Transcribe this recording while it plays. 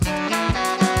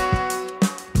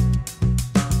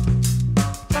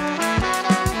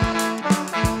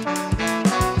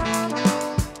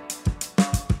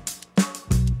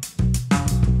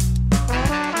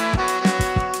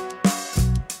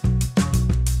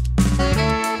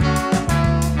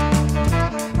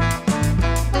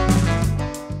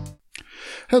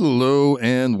Hello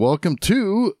and welcome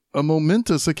to a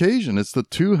momentous occasion. It's the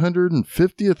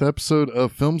 250th episode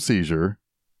of Film Seizure.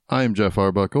 I am Jeff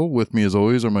Arbuckle. With me as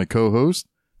always are my co-host,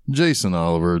 Jason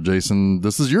Oliver. Jason,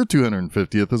 this is your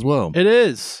 250th as well. It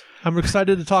is. I'm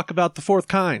excited to talk about The Fourth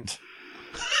Kind.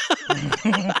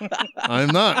 I'm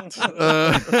not.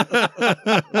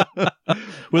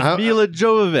 With Mila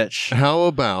Jovovich. How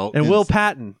about... And Will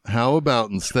Patton. How about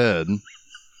instead...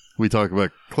 we talk about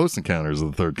Close Encounters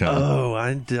of the Third Kind. Oh,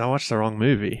 I watched the wrong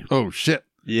movie. Oh, shit.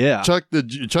 Yeah.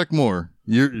 Chuck Moore,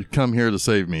 you come here to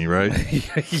save me, right?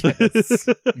 Yes.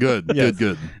 Good, Yes.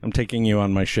 good. I'm taking you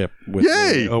on my ship with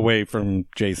Yay! me away from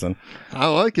Jason. I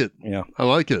like it. Yeah. I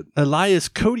like it. Elias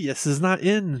Koteas is not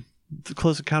in the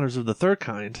Close Encounters of the Third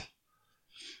Kind.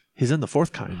 He's in The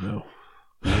Fourth Kind, though.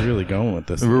 You're really going with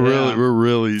this. We're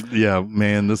really, yeah,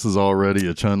 man, this is already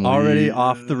a Chun-Li. Already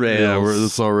off the rails. Yeah,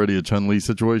 this is already a Chun-Li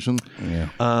situation. Yeah.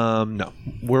 No.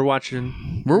 We're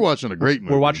watching a great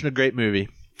movie. We're watching a great movie.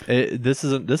 This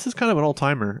is kind of an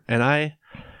old-timer, and I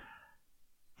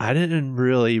didn't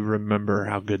really remember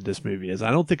how good this movie is. I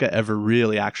don't think I ever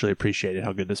really actually appreciated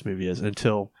how good this movie is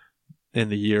until in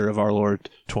the year of our Lord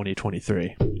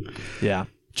 2023. Yeah.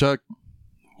 Chuck,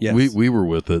 Yes. we were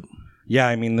with it. Yeah,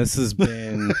 I mean, this has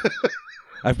been...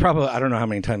 I don't know how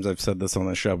many times I've said this on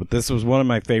the show, but this was one of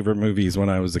my favorite movies when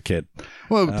I was a kid.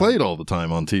 Well, it played all the time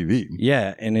on TV.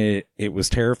 Yeah, and it was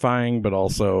terrifying, but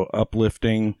also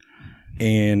uplifting.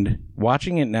 And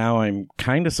watching it now, I'm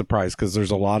kind of surprised because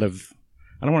there's a lot of...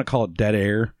 I don't want to call it dead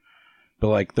air, but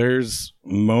like there's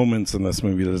moments in this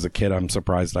movie that as a kid, I'm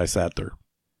surprised I sat through.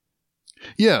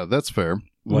 Yeah, that's fair.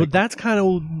 Well, that's kind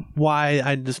of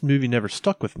why this movie never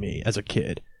stuck with me as a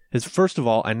kid. Is first of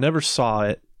all, I never saw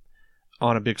it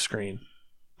on a big screen.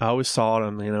 I always saw it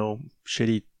on,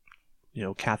 shitty,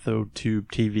 cathode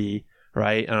tube TV,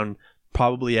 right? And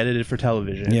probably edited for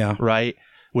television, Yeah. right?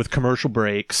 With commercial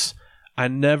breaks. I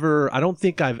don't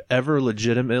think I've ever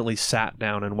legitimately sat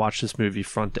down and watched this movie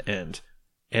front to end.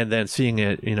 And then seeing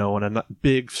it, on a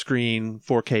big screen,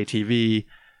 4K TV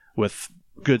with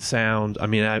good sound. I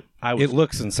mean, It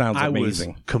looks and sounds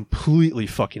amazing. I was completely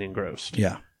fucking engrossed.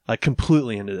 Yeah. Like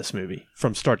completely into this movie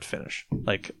from start to finish.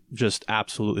 Like just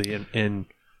absolutely in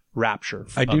rapture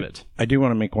of it. I do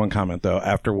want to make one comment though.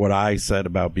 After what I said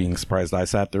about being surprised I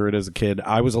sat through it as a kid,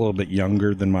 I was a little bit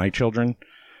younger than my children.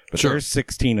 But Sure. they're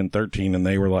 16 and 13 and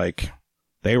they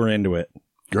were into it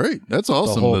Great. That's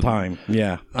awesome. the whole time.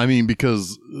 Yeah. I mean,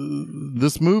 because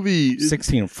this movie...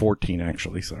 16 and 14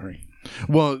 actually, sorry.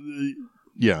 Well,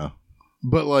 yeah.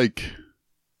 But like...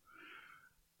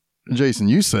 Jason,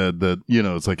 you said that,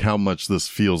 it's like how much this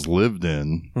feels lived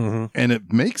in, and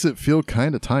it makes it feel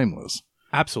kind of timeless.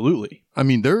 Absolutely. I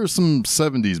mean, there is some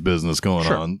 70s business going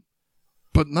on,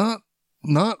 but not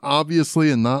obviously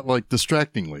and not like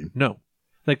distractingly. No.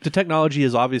 Like the technology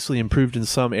has obviously improved in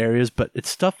some areas, but it's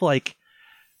stuff like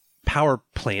power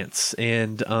plants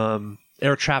and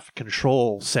air traffic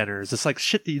control centers. It's like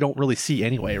shit that you don't really see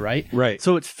anyway, right? Right.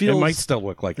 So it feels... It might still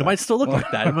look like that. It might still look like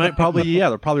that. It might probably,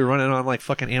 they're probably running on like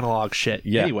fucking analog shit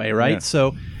anyway, right? Yeah.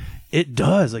 So it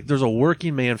does. Like there's a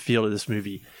working man feel to this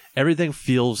movie. Everything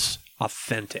feels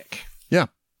authentic. Yeah.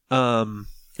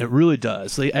 It really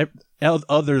does. Like,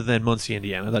 other than Muncie,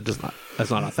 Indiana, that's not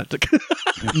authentic.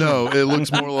 No, it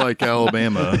looks more like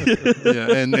Alabama.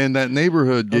 Yeah, and that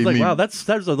neighborhood I gave was like, me... wow, that's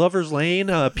a Lover's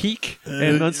Lane, Peak,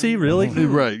 and Muncie, really?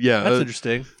 Right, yeah. That's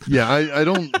interesting. Yeah, I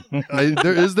don't...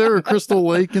 is there a Crystal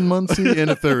Lake in Muncie? And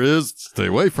if there is, stay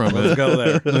away from it. Let's go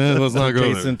there. Let's not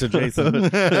go Jason to Jason.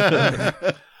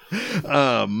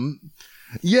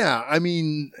 Yeah, I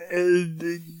mean...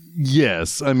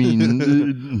 yes, I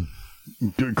mean...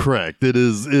 correct. It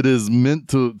is meant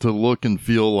to look and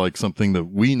feel like something that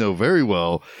we know very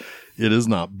well. It is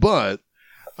not, but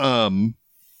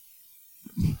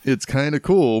it's kind of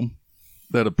cool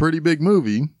that a pretty big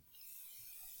movie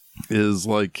is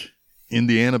like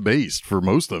Indiana based for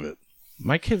most of it.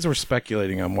 My kids were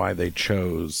speculating on why they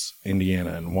chose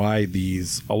Indiana and why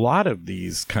a lot of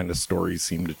these kind of stories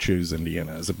seem to choose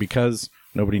Indiana. Is it because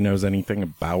nobody knows anything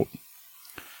about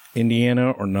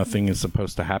Indiana or nothing is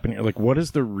supposed to happen here? Like, what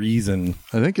is the reason?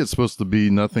 I think it's supposed to be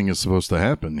nothing is supposed to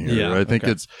happen here. Yeah, I think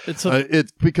okay.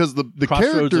 it's because the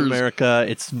Crossroads characters... America,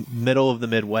 it's middle of the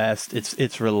Midwest. It's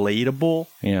relatable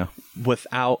Yeah.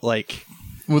 without like...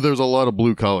 Well, there's a lot of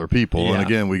blue collar people, and Yeah.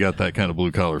 again, we got that kind of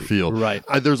blue collar feel. Right.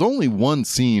 There's only one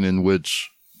scene in which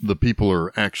the people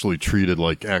are actually treated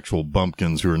like actual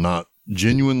bumpkins who are not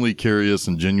genuinely curious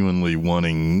and genuinely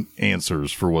wanting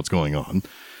answers for what's going on.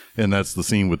 And that's the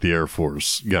scene with the Air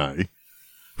Force guy,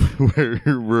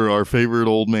 where our favorite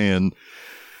old man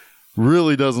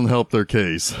really doesn't help their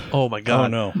case. Oh my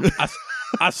god! Oh, no.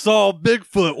 I saw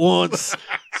Bigfoot once.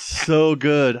 So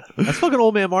good. That's fucking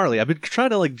Old Man Marley. I've been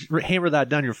trying to like hammer that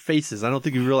down your faces. I don't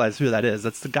think you realize who that is.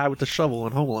 That's the guy with the shovel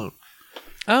in Home Alone.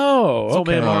 Oh, It's Old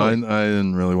okay. Man Marley. I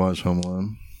didn't really watch Home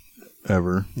Alone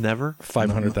ever. Never.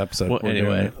 500th episode. Well, we're doing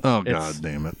anyway, it. Oh It's- god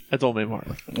damn it! That's Old Man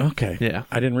Marley. Okay. Yeah.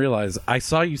 I didn't realize. I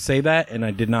saw you say that, and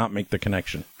I did not make the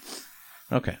connection.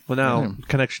 Okay. Well, now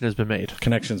connection has been made.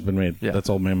 Connection's been made. Yeah. That's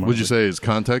Old Man Marley. Would you say his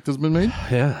contact has been made?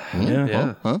 Yeah. Yeah.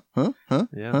 Yeah. Huh?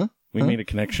 Yeah. We made a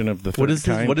connection of the third What is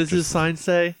his, kind. what does his sign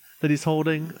say that he's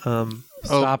holding?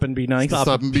 Stop and be nice.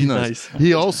 Stop and be nice.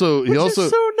 He also Which is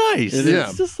so nice. Yeah.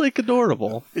 It's just like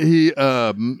adorable. he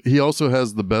also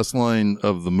has the best line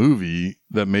of the movie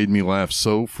that made me laugh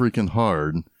so freaking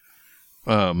hard.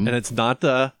 And it's not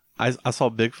the I saw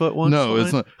Bigfoot once. No,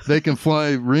 it's not. They can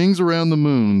fly rings around the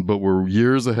moon, but we're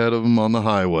years ahead of them on the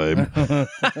highway.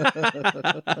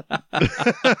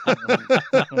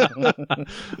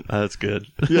 That's good.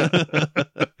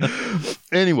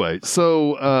 Anyway,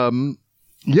 so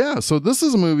so this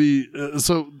is a movie.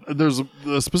 So there's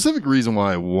a specific reason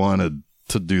why I wanted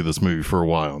to do this movie for a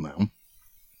while now,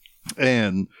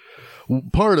 and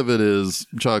part of it is,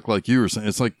 Chuck, like you were saying,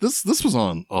 it's like this was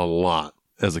on a lot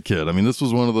as a kid. I mean, this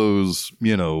was one of those,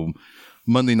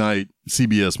 Monday night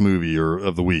CBS movie or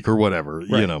of the week or whatever,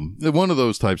 one of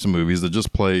those types of movies that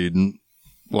just played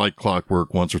like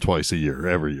clockwork once or twice a year,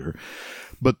 every year.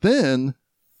 But then,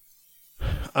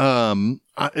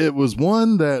 it was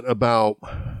one that about,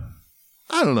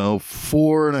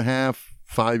 4.5,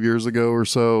 5 years ago or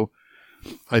so,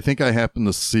 I think I happened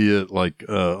to see it like,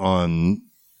 on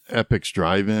Epix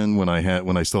Drive-In when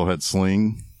I still had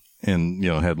Sling and,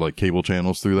 had like cable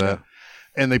channels through that. Yeah.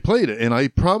 And they played it. And I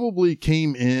probably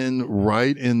came in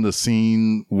right in the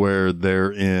scene where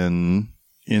they're in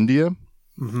India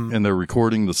and they're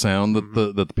recording the sound that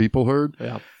the people heard.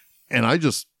 Yeah. And I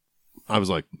was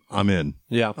like, I'm in.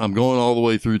 Yeah. I'm going all the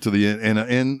way through to the end.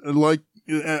 And like,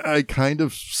 I kind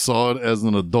of saw it as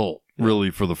an adult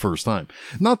really for the first time.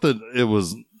 Not that it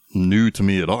was new to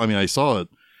me at all. I mean, I saw it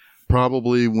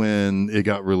probably when it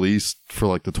got released for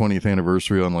like the 20th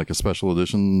anniversary on like a special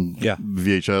edition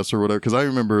VHS or whatever. Cause I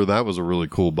remember that was a really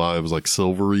cool buy. It was like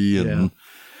silvery and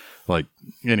like,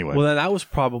 anyway. Well, that was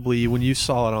probably when you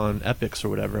saw it on Epix or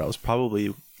whatever. That was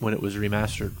probably when it was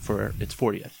remastered for its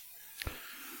 40th.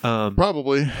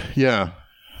 Probably. Yeah.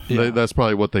 That's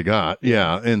probably what they got.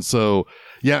 Yeah. And so,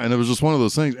 and it was just one of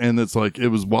those things. And it's like, it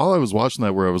was while I was watching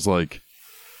that where I was like,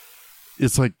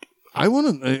 it's like, I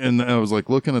want to, and I was like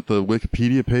looking at the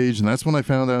Wikipedia page, and that's when I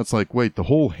found out it's like, wait, the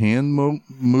whole hand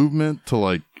movement to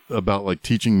like, about like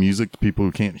teaching music to people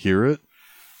who can't hear it,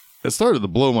 it started to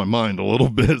blow my mind a little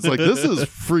bit. It's like, this is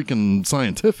freaking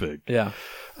scientific. Yeah.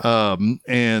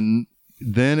 And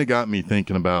then it got me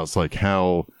thinking about, it's like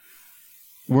how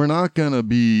we're not going to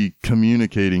be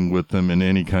communicating with them in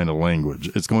any kind of language.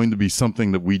 It's going to be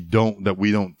something that we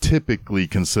don't typically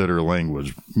consider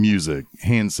language, music,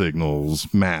 hand signals,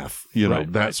 math,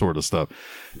 that sort of stuff.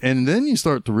 And then you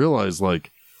start to realize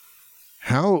like,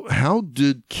 how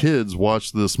did kids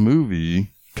watch this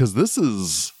movie? 'Cause this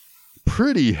is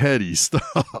pretty heady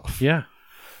stuff. Yeah.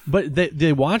 But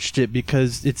they watched it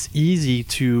because it's easy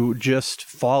to just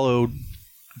follow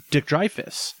Dick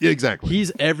Dreyfuss. Yeah, exactly.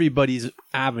 He's everybody's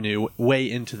avenue way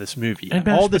into this movie. And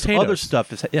mashed all this potatoes. other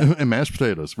stuff is... Yeah. And mashed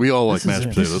potatoes. We all like mashed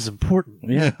potatoes. This is important.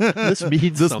 Yeah. This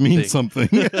means This something. means something.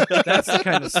 That's the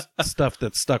kind of stuff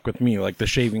that stuck with me, like the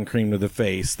shaving cream to the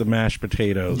face, the mashed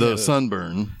potatoes, The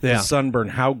sunburn. the Yeah. sunburn.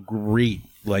 How great!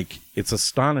 Like, it's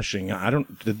astonishing.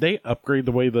 Did they upgrade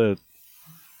the way the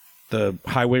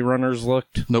highway runners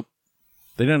looked? Nope.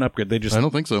 They didn't upgrade. They just I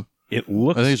don't think so. it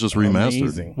looks. I think it's just remastered.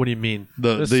 amazing. What do you mean?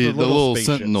 The Just the the little little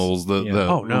spaceships. sentinels that, Yeah. that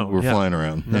Oh, no. were Yeah. flying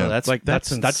around. No, yeah. that's Like, that's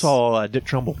that's that's all Dick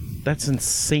Trumbull. That's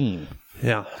insane.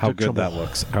 Yeah. How Dick good Trumbull. that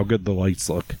looks. How good the lights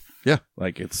look. Yeah.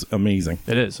 Like, it's amazing.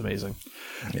 It is amazing.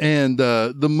 And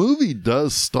the movie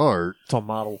does start. It's all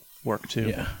model work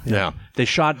too. Yeah. They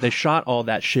shot all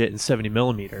that shit in 70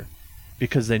 millimeter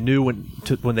because they knew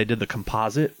when they did the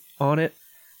composite on it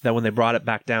that when they brought it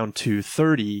back down to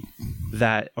 30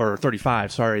 or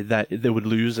 35, that they would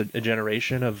lose a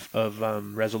generation of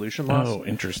resolution loss. Oh,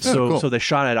 interesting. So cool. so they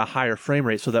shot at a higher frame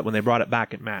rate so that when they brought it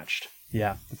back it matched.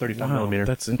 Yeah, 35 Wow, millimeter.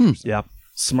 that's interesting. yeah.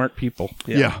 Smart people.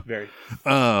 Yeah. Very.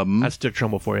 That's Dick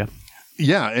Trumbull for you.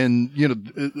 Yeah, and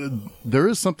there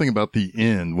is something about the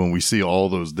end when we see all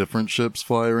those different ships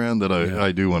fly around that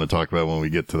I do want to talk about when we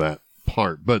get to that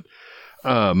part. But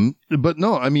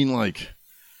no, I mean, like,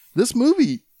 this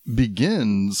movie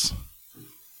begins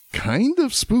kind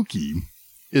of spooky.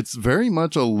 It's very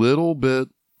much a little bit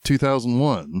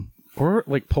 2001. Or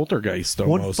like Poltergeist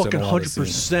almost. in a lot of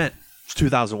scenes. 100%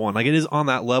 2001. Like, it is on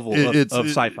that level of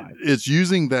sci-fi. It's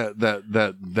using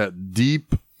that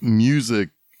deep music,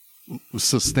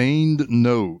 sustained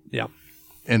note, Yeah.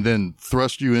 and then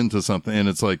thrust you into something, and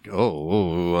it's like,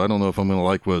 oh, I don't know if I'm going to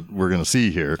like what we're going to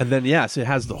see here. And then, yes, it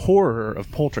has the horror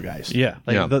of Poltergeist. Yeah.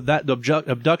 Like, Yeah. the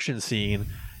abduction scene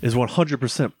is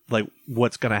 100% like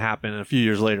what's going to happen a few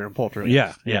years later in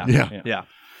Poltergeist. Yeah.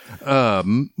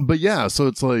 But yeah, so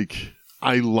it's like,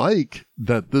 I like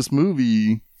that this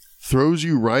movie throws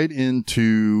you right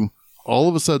into, all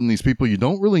of a sudden, these people you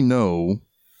don't really know,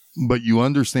 but you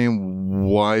understand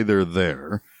why they're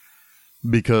there,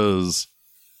 because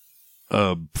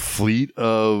a fleet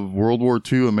of World War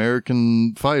II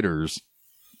American fighters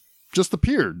just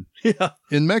appeared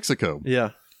in Mexico.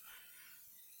 Yeah.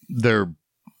 They're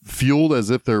fueled as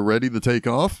if they're ready to take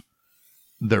off.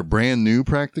 They're brand new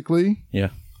practically. Yeah.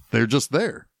 They're just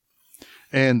there.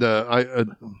 And I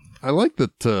like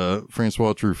that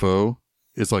Francois Truffaut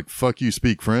is like, fuck you,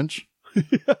 speak French.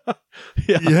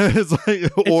 Yeah. It's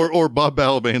like, or Bob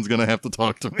Balaban's going to have to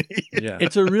talk to me. Yeah.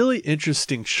 It's a really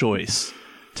interesting choice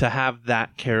to have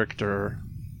that character,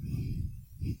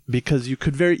 because you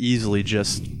could very easily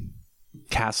just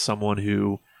cast someone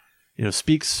who,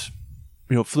 speaks,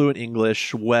 fluent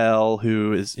English well,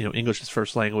 who is, English his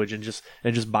first language, and just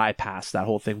bypass that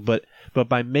whole thing. But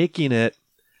by making it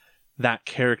that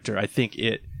character, I think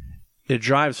it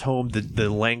drives home the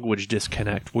language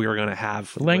disconnect we are going to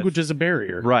have. Language is a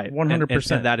barrier. Right.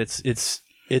 100%. And that it's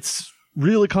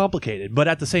really complicated, but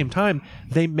at the same time,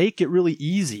 they make it really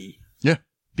easy. Yeah.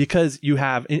 Because you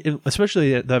have,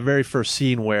 especially the very first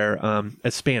scene where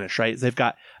it's Spanish, right? They've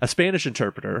got a Spanish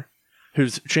interpreter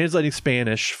who's translating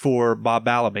Spanish for Bob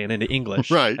Balaban into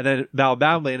English. Right. And then Bob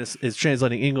Balaban is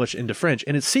translating English into French,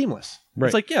 and it's seamless. Right.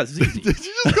 It's like, yeah, it's easy. Did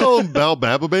you just call him Bal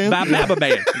Bababan? Bob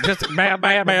Balaban. Just bam,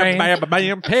 bam, bam, bam,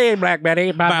 bam. Hey, Black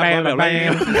Betty, bam, bam,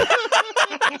 bam.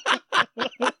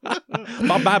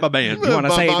 Bob Balaban. You want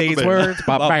to say these words?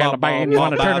 Bob Balaban. You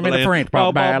want to turn them into French?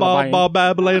 Bob Balaban. Bob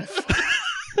Balaban.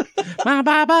 Bob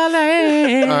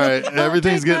Balaban. All right,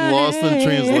 everything's getting lost in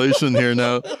translation here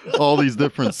now. All these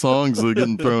different songs are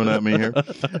getting thrown at me here.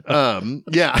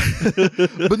 Yeah,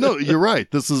 but no, you're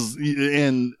right. This is,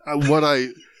 and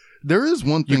there is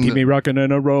one thing. You keep me rocking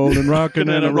and a rolling, rocking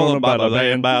and a rolling, Bob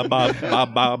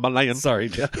Balaban. Sorry,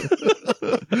 Jeff. Had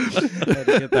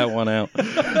to get that one out.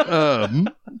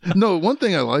 No, one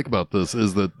thing I like about this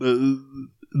is that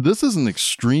this is an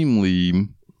extremely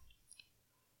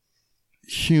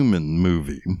human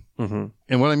movie. Mm-hmm.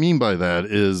 And what I mean by that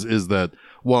is that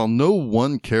while no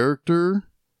one character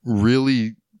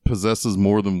really possesses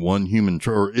more than one human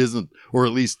trait, or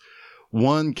at least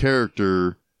one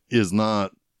character is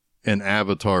not an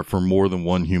avatar for more than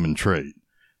one human trait,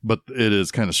 but it is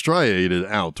kind of striated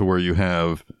out to where you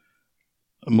have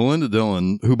Melinda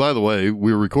Dillon, who, by the way,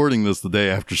 we were recording this the day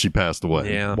after she passed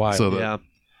away. Yeah. Why? So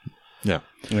Yeah.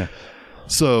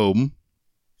 So,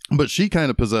 but she kind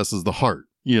of possesses the heart,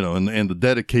 and the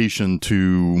dedication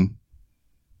to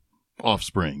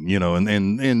offspring,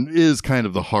 and is kind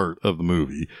of the heart of the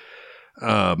movie.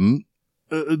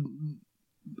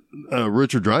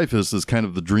 Richard Dreyfuss is kind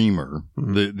of the dreamer,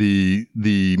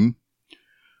 the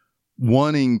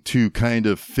wanting to kind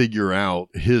of figure out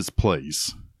his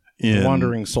place in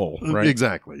Wandering soul, right?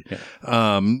 Exactly.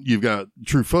 Yeah. You've got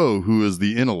Truffaut, who is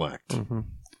the intellect. Mm-hmm.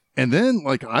 And then,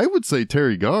 I would say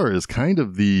Terry Garr is kind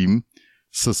of the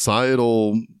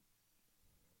societal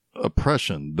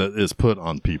oppression that is put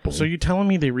on people. So you telling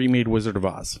me they remade Wizard of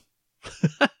Oz?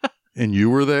 And you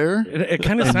were there? It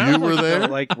kind of sounds you were there?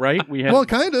 like, right? We had Well,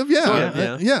 kind of, yeah. Sort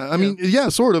of, yeah. I mean, yeah,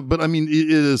 sort of. But I mean, it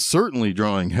is certainly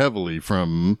drawing heavily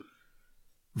from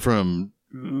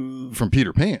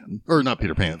Peter Pan, or not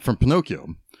Peter Pan, from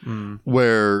Pinocchio.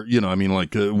 Where,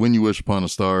 When You Wish Upon a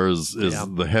Star is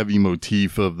the heavy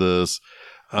motif of this.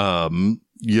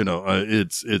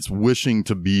 It's wishing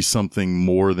to be something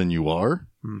more than you are.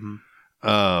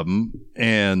 Mm-hmm.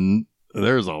 And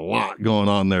there's a lot going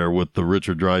on there with the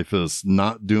Richard Dreyfuss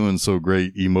not doing so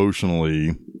great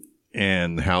emotionally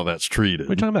and how that's treated. What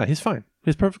are you talking about? He's fine.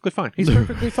 He's perfectly fine. He's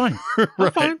perfectly fine.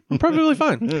 I'm fine. I'm perfectly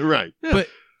fine. Right. Yeah. But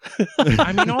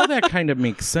I mean, all that kind of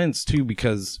makes sense too,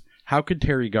 because how could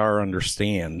Terry Garr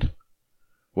understand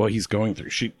what he's going through?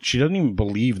 She doesn't even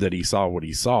believe that he saw what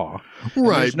he saw. And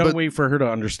Right. there's no way for her to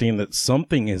understand that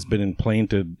something has been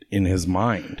implanted in his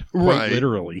mind. Quite Right.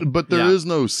 literally. But there is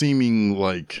no seeming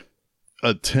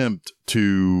attempt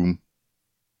to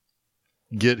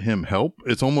get him help.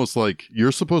 It's almost like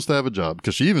you're supposed to have a job,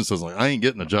 because she even says I ain't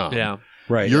getting a job. Yeah.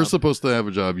 Right. You're supposed to have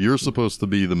a job. You're supposed to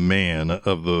be the man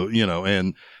of the,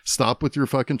 and stop with your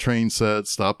fucking train set.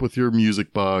 Stop with your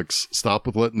music box. Stop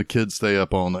with letting the kids stay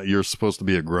up all night. You're supposed to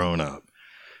be a grown up.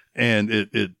 And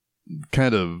it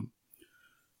kind of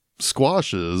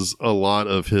squashes a lot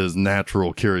of his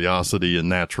natural curiosity and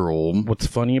natural. What's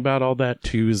funny about all that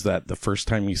too is that the first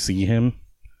time you see him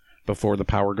before the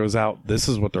power goes out, this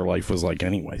is what their life was like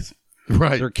anyways.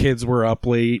 Right. Their kids were up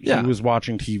late. Yeah. He was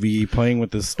watching TV, playing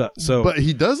with this stuff. So, But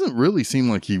he doesn't really seem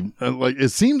like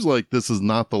it seems like this is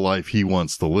not the life he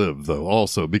wants to live, though,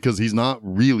 also, because he's not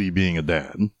really being a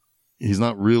dad. He's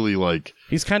not really like.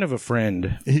 he's kind of a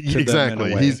friend. to them in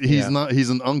Exactly. a way. He's not,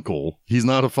 he's an uncle. He's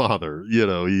not a father.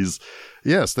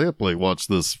 Stay up late, watch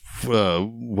this,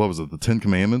 what was it, the 10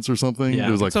 Commandments or something? Yeah.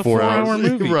 It was like It's a 4 hours. 4-hour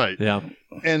movie. Right. Yeah.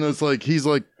 And it's like, he's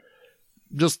like,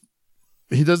 just,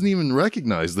 he doesn't even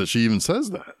recognize that she even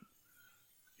says that.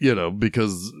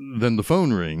 Because then the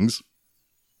phone rings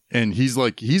and he's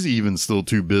even still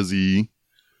too busy.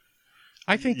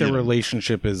 I think their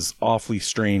relationship is awfully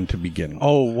strained to begin with.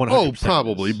 Oh, 100%. Oh,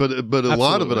 probably. But a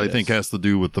lot of it, I Absolutely think, is. has to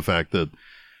do with the fact that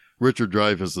Richard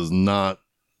Dreyfuss is not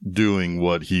doing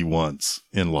what he wants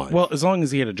in life. Well, as long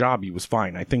as he had a job, he was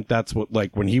fine. I think that's what,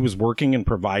 like, when he was working and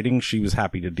providing, she was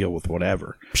happy to deal with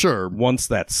whatever. sure. Once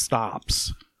that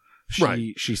stops,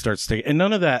 Right. she starts to, and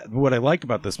none of that, what I like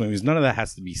about this movie is none of that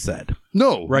has to be said,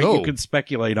 No. right? No. You could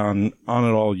speculate on it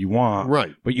all you want,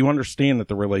 Right. but you understand that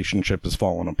the relationship is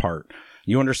falling apart.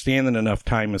 You understand that enough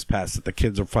time has passed that the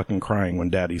kids are fucking crying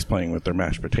when daddy's playing with their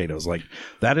mashed potatoes. Like,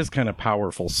 that is kind of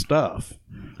powerful stuff.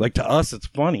 Like, to us, it's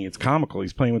funny. It's comical.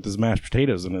 He's playing with his mashed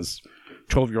potatoes and his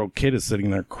 12-year-old kid is sitting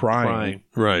there crying.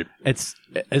 Right. It's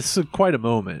quite a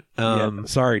moment. Yeah,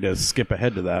 sorry to skip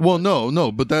ahead to that. Well,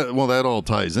 no, but that all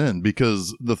ties in,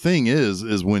 because the thing is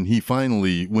when he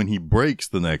breaks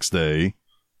the next day,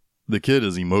 the kid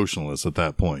is emotionless at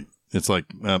that point. It's like,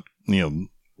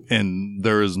 and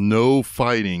there is no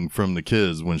fighting from the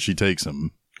kids when she takes him.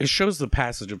 It shows the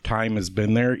passage of time has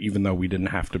been there, even though we didn't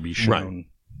have to be shown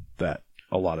that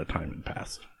a lot of time had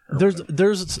passed. There's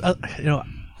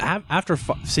after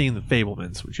seeing the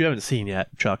Fablemans, which you haven't seen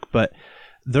yet, Chuck, but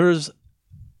there's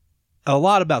a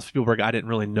lot about Spielberg I didn't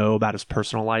really know about his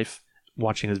personal life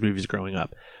watching his movies growing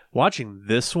up. Watching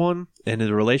this one and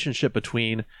the relationship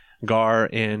between Gar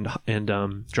and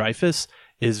Dreyfuss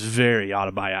is very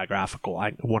autobiographical.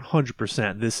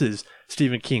 100%. This is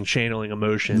Stephen King channeling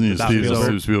emotions Yeah, about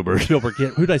Steven Spielberg. Spielberg.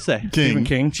 Who did I say? Stephen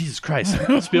King. Jesus Christ.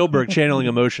 Spielberg channeling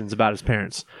emotions about his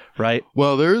parents, right?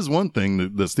 Well, there is one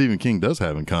thing that Stephen King does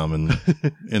have in common,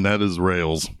 and that is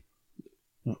rails.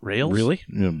 Rails? Really?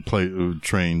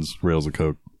 Trains, rails of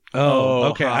coke. Oh,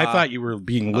 okay. I ha. thought you were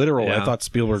being literal. Yeah. I thought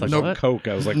Spielberg was Like, no what? coke.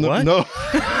 I was like, what? No.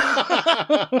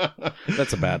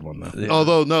 That's a bad one, though. Yeah.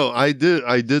 Although, no, I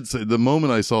did say the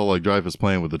moment I saw like Dreyfuss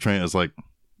playing with the train, it's like,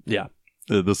 Yeah.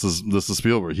 this is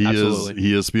Spielberg. Absolutely.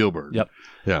 He is Spielberg. Yep.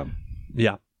 Yeah.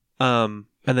 Yeah. And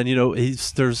then,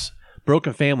 there's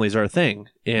broken families are a thing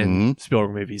in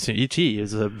Spielberg movies. E.T.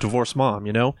 is a divorced mom,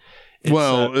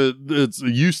 It's,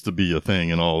 it used to be a thing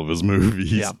in all of his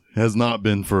movies. Yeah. Has not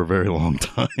been for a very long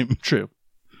time. true.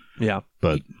 Yeah.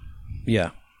 But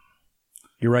Yeah.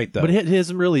 You're right, though. But he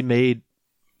hasn't really made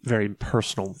very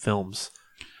personal films,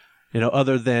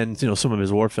 other than, some of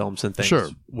his war films and things, Sure.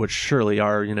 which surely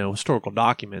are, historical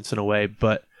documents in a way.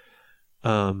 But,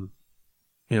 until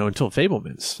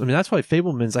Fablemans. I mean, that's why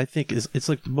Fablemans, I think, it's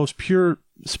like the most pure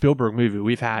Spielberg movie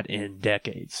we've had in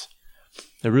decades.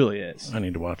 It really is. I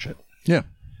need to watch it. yeah,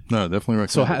 no, definitely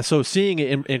recommend. So seeing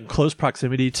it in close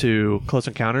proximity to Close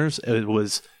Encounters, it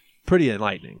was pretty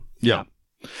enlightening. Yeah.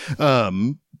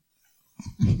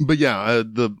 But yeah,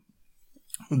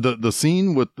 the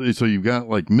scene with, so you've got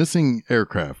like missing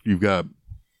aircraft. You've got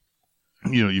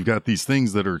these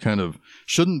things that are kind of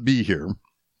shouldn't be here.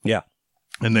 Yeah.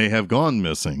 And they have gone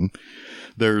missing.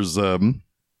 There's, they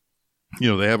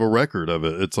have a record of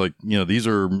it. It's like, these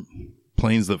are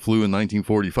planes that flew in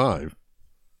 1945.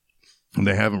 And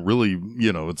they haven't really,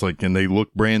 it's like, and they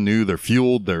look brand new. They're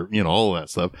fueled. They're, all of that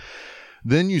stuff.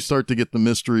 Then you start to get the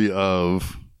mystery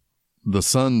of the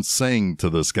son saying to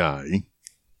this guy,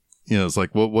 it's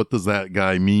like, what does that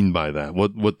guy mean by that?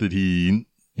 What did he,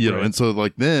 Right. and so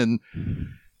like, then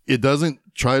it doesn't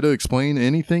try to explain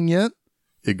anything yet.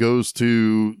 It goes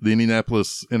to the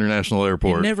Indianapolis International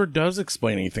Airport. It never does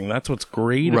explain anything. That's what's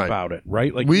great Right. about it,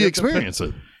 right? Like, We you have to experience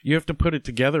it. You have to put it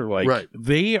together. Like, Right.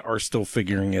 they are still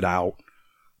figuring it out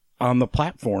on the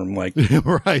platform, like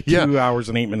Right. Yeah. 2 hours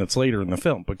and 8 minutes later in the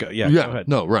film. But go Yeah. ahead.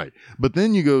 No, right. But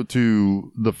then you go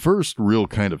to the first real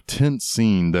kind of tense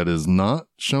scene that is not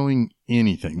showing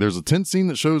anything. There's a tense scene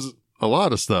that shows a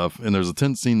lot of stuff, and there's a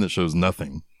tense scene that shows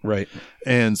nothing. Right.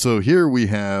 And so here we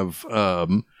have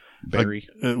Barry.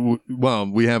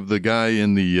 we have the guy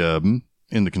in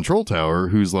the control tower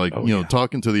who's like,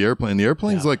 talking to the airplane. The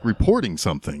airplane's like reporting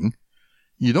something.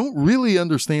 You don't really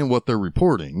understand what they're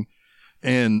reporting,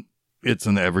 and it's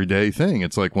an everyday thing.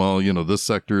 It's like, well, this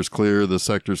sector is clear, this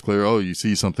sector is clear. Oh, you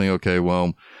see something. Okay,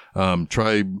 well,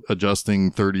 try adjusting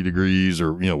 30 degrees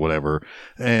or, whatever.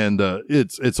 And,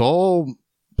 it's all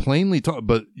plainly taught,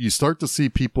 but you start to see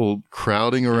people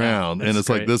crowding around, and it's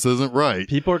great. Like, this isn't right.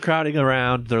 People are crowding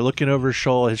around. They're looking over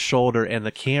his shoulder, and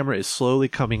the camera is slowly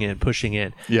coming in, pushing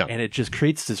in. Yeah. And it just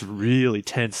creates this really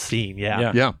tense scene.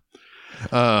 Yeah.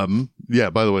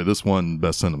 By the way, this won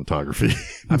best cinematography.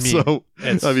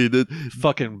 It's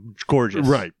fucking gorgeous.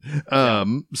 Right.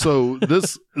 So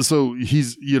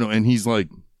he's, and he's like,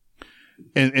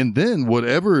 and then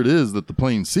whatever it is that the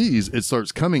plane sees, it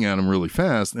starts coming at him really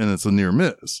fast, and it's a near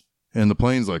miss. And the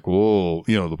plane's like, whoa,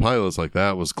 the pilot's like,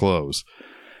 that was close.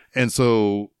 And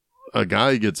so a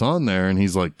guy gets on there and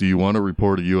he's like, do you want to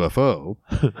report a UFO?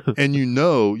 And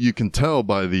you can tell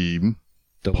by the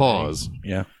pause.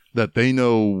 Yeah. That they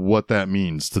know what that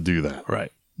means to do that.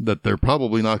 Right. That they're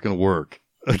probably not going to work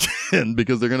again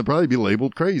because they're going to probably be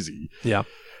labeled crazy. Yeah.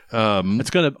 It's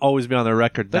going to always be on their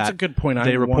record that's a good point.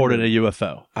 They reported a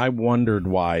UFO. I wondered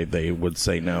why they would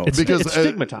say no. It's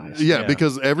stigmatized.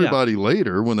 Because everybody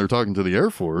later, when they're talking to the Air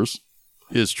Force,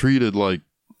 is treated like,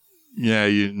 yeah,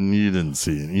 you didn't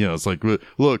see it. It's like,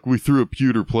 look, we threw a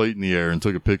pewter plate in the air and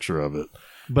took a picture of it.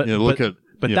 But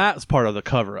that's part of the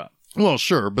cover-up. Well,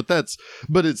 sure, but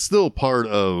it's still part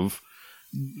of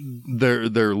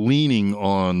they're leaning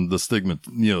on the stigma,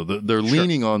 they're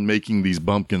leaning on making these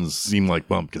bumpkins seem like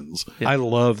bumpkins. Yeah. I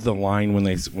love the line when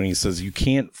he says, you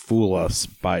can't fool us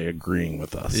by agreeing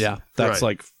with us. Yeah. That's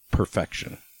like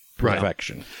perfection.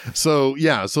 Perfection. Right. So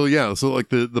like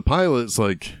the pilot's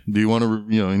like, do you want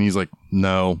to, and he's like,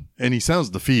 no. And he sounds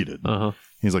defeated. Uh-huh.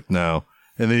 He's like, no.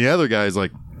 And then the other guy's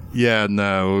like, yeah,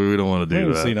 no, we don't want to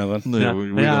do that. See nothing.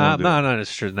 I'm not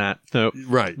interested in that. Nope.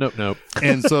 Right. Nope.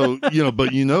 And so, but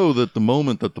that the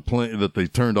moment that that they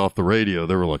turned off the radio,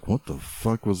 they were like, what the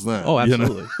fuck was that? Oh,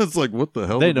 absolutely. It's like, what the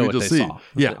hell they did know we what just they see? saw.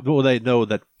 Yeah. Well, they know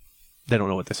that they don't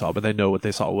know what they saw, but they know what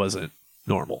they saw wasn't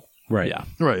normal. Right. Yeah.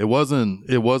 Right. It wasn't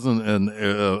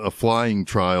a flying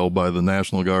trial by the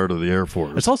National Guard or the Air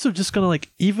Force. It's also just going to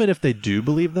even if they do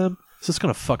believe them, it's just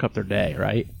going to fuck up their day,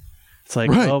 right? It's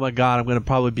like, right. Oh my God, I'm going to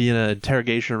probably be in an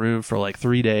interrogation room for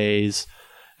 3 days.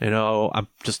 I'm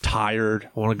just tired.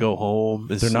 I want to go home.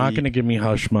 They're not going to give me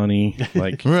hush money.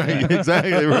 Right.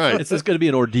 Exactly. Right. It's just going to be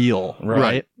an ordeal.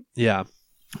 Right. Yeah.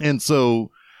 And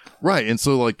so, right. And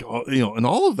so and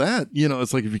all of that,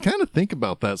 it's like, if you kind of think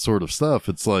about that sort of stuff,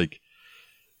 it's like,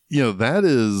 that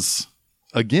is,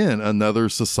 again, another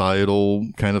societal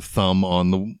kind of thumb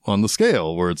on the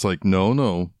scale where it's like,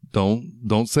 no.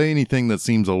 Don't say anything that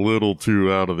seems a little too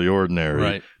out of the ordinary.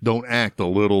 Right. Don't act a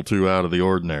little too out of the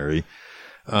ordinary.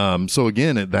 So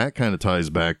again, that kind of ties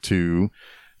back to,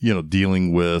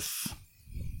 dealing with,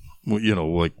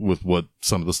 with what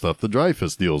some of the stuff that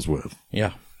Dreyfus deals with.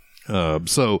 Yeah.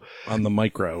 So on the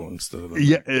micro instead of the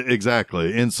yeah,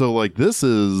 exactly. And so this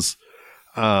is,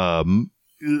 the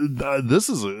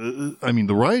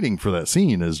writing for that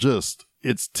scene is just,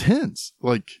 it's tense.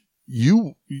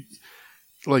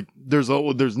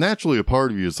 There's naturally a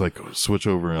part of you. It's like, switch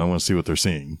over and I want to see what they're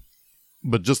seeing.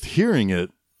 But just hearing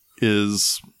it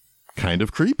is kind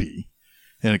of creepy,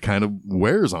 and it kind of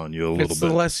wears on you a little bit. The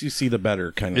less you see, the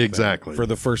better kind of exactly. Thing. For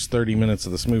the first 30 minutes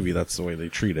of this movie, that's the way they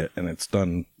treat it, and it's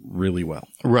done really well.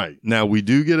 Right. Now we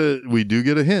do get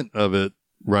a hint of it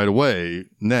right away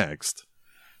next,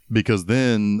 because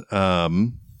then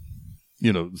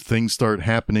things start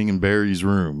happening in Barry's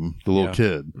room, the little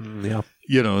kid. Yeah.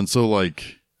 And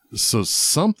so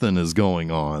something is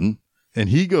going on, and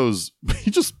he just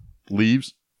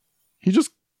leaves. He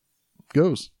just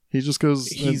goes.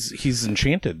 He's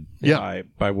enchanted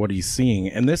by what he's seeing.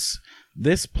 And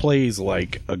this plays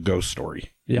like a ghost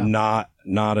story. Yeah. Not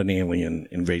an alien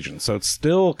invasion. So it's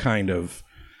still kind of,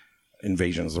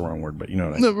 invasion is the wrong word, but you know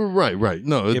what I mean. No, right.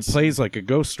 No, it plays like a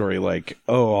ghost story, like,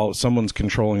 someone's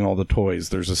controlling all the toys.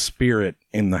 There's a spirit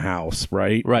in the house,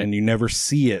 right? Right. And you never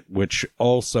see it, which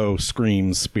also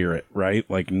screams spirit, right?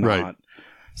 Like, not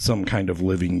some kind of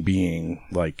living being,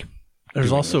 like.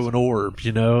 There's also an orb,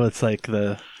 it's like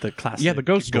the classic the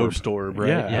ghost orb,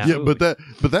 right? Yeah. But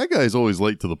that guy's always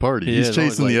late to the party. He's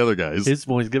chasing the other guys. He's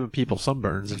giving people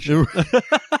sunburns and shit.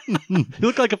 He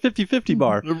looked like a 50-50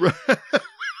 bar.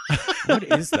 What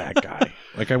is that guy?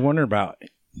 Like, I wonder about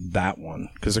that one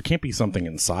because there can't be something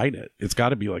inside it. It's got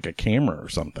to be like a camera or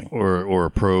something. Or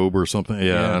a probe or something.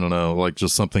 Yeah, I don't know. Like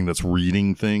just something that's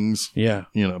reading things. Yeah.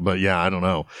 But yeah, I don't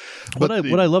know. What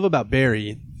I love about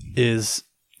Barry is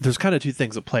there's kind of two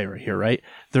things at play right here, right?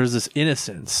 There's this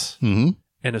innocence and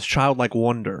his childlike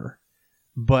wonder,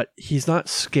 but he's not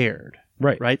scared.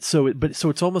 Right. So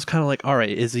it's almost kind of like, all right,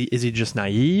 is he just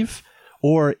naive,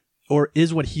 or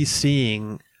is what he's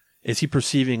seeing, is he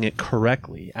perceiving it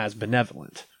correctly as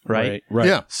benevolent? Right.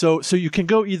 Yeah. So you can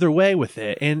go either way with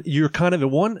it, and you're kind of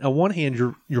on one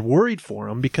hand you're worried for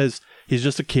him because he's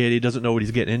just a kid, he doesn't know what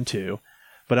he's getting into,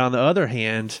 but on the other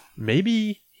hand,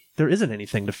 maybe there isn't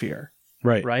anything to fear.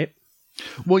 Right.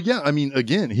 Well, yeah. I mean,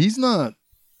 again, he's not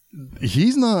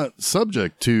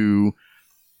subject to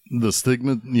the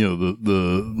stigma,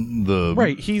 the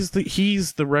right. He's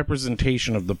the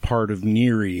representation of the part of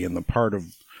Neri and the part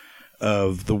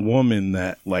of the woman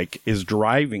that like is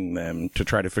driving them to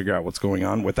try to figure out what's going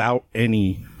on without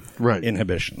any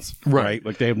inhibitions. Right.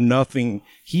 Like they have nothing.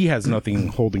 He has nothing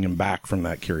holding him back from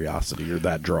that curiosity or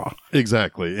that draw.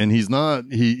 Exactly. And he's not.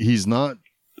 He's not.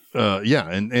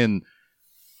 And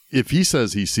if he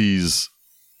says he sees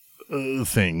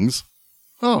things,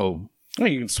 well,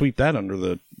 you can sweep that under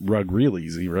the rug real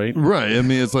easy, right? Right. I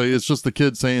mean, it's just the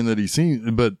kid saying that he's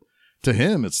seen, but to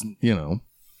him, it's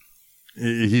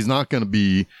he's not going to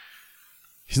be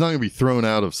thrown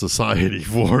out of society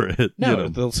for it. No,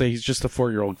 they'll say he's just a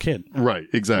 4-year-old kid. Right.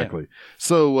 Exactly. Yeah.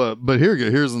 So, but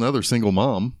here's another single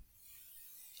mom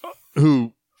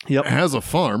who has a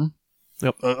farm.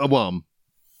 Yep.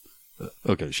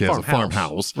 Okay, she has a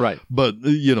farmhouse, right? But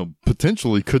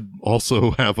potentially could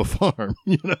also have a farm.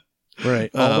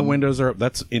 Right. All the windows are up.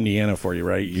 That's Indiana for you,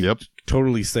 right? Yep.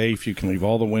 Totally safe. You can leave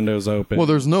all the windows open. Well,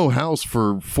 there's no house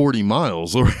for 40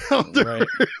 miles around there.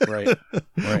 Right.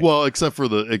 Well, except for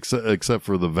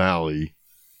the valley.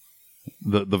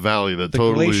 The valley that the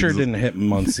totally glacier didn't hit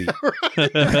Muncie.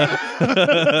 Right.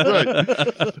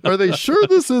 Are they sure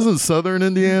this isn't southern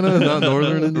Indiana and not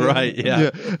northern Indiana? Right.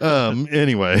 Yeah.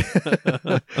 Anyway,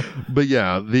 but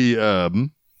yeah,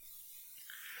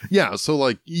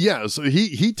 so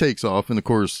he takes off, and of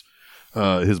course,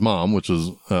 his mom, which is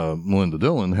Melinda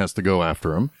Dillon, has to go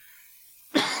after him.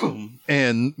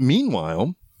 And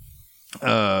meanwhile,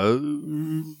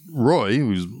 Roy,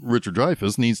 who's Richard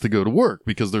Dreyfuss, needs to go to work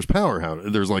because there's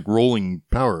there's like rolling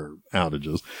power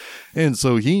outages, and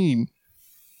so he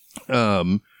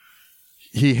happens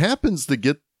to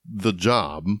get the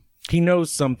job. He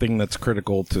knows something that's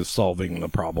critical to solving the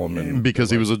problem, and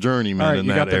because he was a journeyman in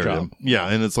that area. Job. Yeah,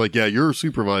 and it's like, your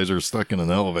supervisor is stuck in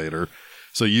an elevator,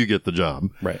 so you get the job,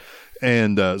 right?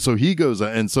 And so he goes,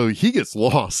 and so he gets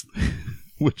lost.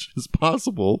 Which is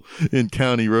possible in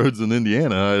county roads in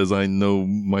Indiana, as I know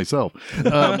myself.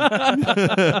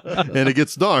 And it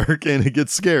gets dark and it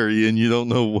gets scary and you don't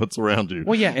know what's around you.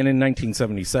 Well, yeah, and in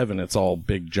 1977, it's all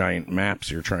big, giant maps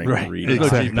you're trying to read.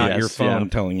 Exactly. Not your phone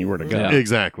telling you where to go. Yeah.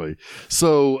 Exactly.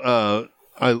 So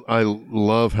I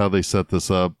love how they set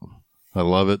this up. I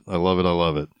love it. I love it. I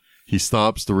love it. He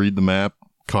stops to read the map.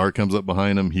 Car comes up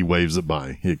behind him. He waves it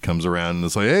by. It comes around and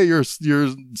it's like, hey, you're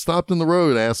stopped in the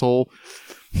road, asshole.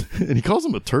 And he calls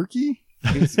him a turkey.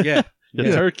 Yeah.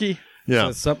 Turkey.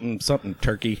 Yeah. Something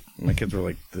turkey. My kids were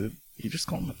like, you just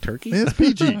call him a turkey? It's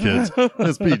PG, kids.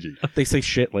 It's PG. They say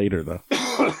shit later, though.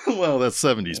 Well, that's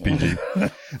 70s PG.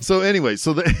 So anyway,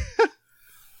 so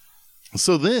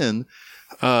then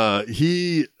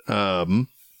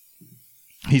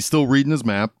he's still reading his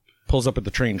map. Pulls up at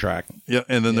the train track. Yeah,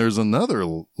 and then there's another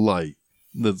light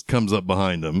that comes up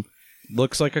behind him.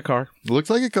 Looks like a car. Looks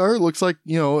like a car. Looks like,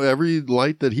 every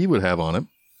light that he would have on it.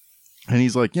 And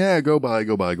he's like, yeah, go by.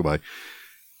 But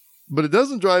it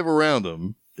doesn't drive around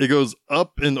him. It goes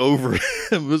up and over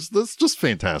him. That's just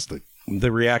fantastic.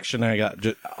 The reaction I got,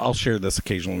 I'll share this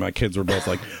occasionally. My kids were both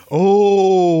like,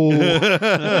 oh.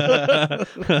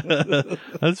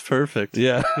 That's perfect.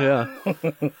 Yeah. Yeah.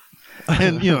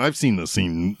 And, I've seen this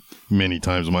scene many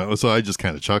times in my life, so I just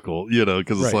kind of chuckle,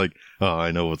 because it's like, oh,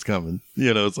 I know what's coming.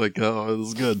 It's like, oh, this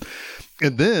is good.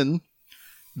 And then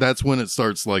that's when it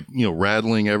starts like,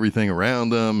 rattling everything around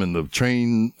them, and the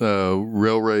train,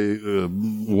 railway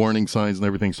warning signs and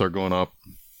everything start going off.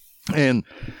 And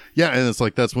and it's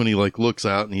like, that's when he like looks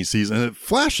out and he sees, and it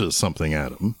flashes something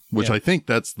at him, which I think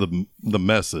that's the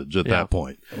message at that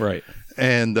point. Right.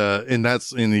 And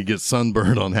he gets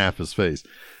sunburned on half his face.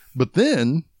 But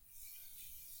then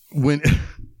when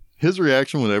his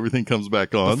reaction when everything comes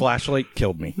back on, the flashlight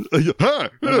killed me.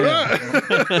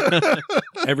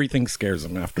 Everything scares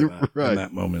him after that. Right. In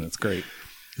that moment, it's great.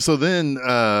 So then,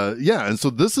 and so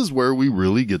this is where we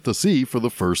really get to see for the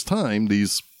first time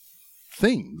these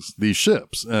things, these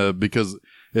ships, because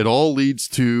it all leads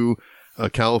to a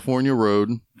California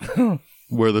road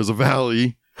where there's a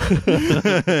valley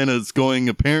and it's going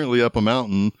apparently up a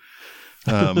mountain.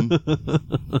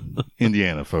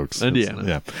 Indiana, folks.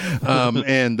 Indiana.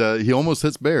 And he almost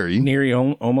hits Barry. Neri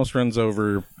almost runs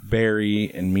over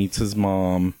Barry and meets his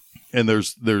mom. And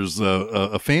there's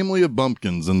a family of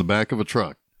bumpkins in the back of a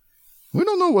truck. We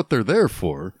don't know what they're there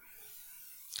for.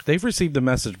 They've received the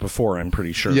message before, I'm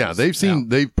pretty sure. Yeah,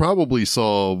 they probably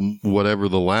saw whatever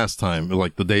the last time,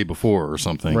 like the day before or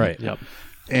something. Right. Yep.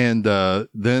 And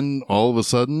then all of a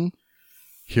sudden,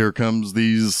 here comes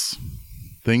these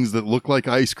things that look like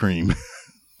ice cream.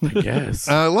 I guess.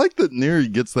 I like that Neri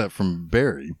gets that from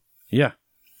Barry. Yeah.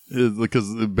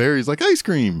 Because Barry's like, ice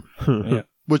cream. Yeah.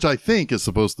 Which I think is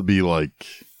supposed to be like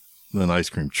an ice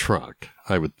cream truck,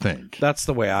 I would think. That's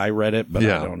the way I read it, but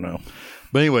Yeah. I don't know.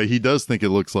 But anyway, he does think it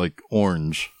looks like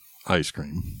orange ice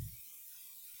cream.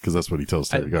 Because that's what he tells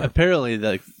Terry Garr. Apparently,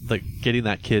 like getting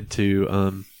that kid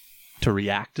to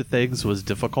react to things was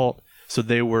difficult. So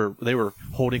they were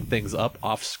holding things up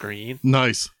off screen,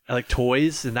 Nice. like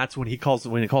toys, and that's when he calls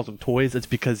them toys. It's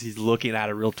because he's looking at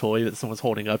a real toy that someone's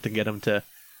holding up to get him to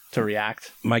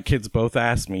react. My kids both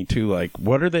asked me too, like,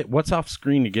 what's off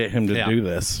screen to get him to do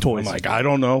this? Toys. I'm like, I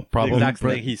don't know. Probably The exact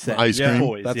thing he said. Ice cream?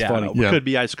 Toys. That's yeah, funny. Yeah. Could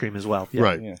be ice cream as well. Yeah.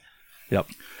 Right. Yeah. Yep.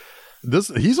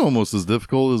 He's almost as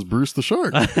difficult as Bruce the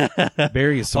Shark.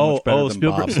 Barry is so much better than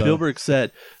Bob. though. Spielberg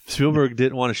said Spielberg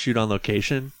didn't want to shoot on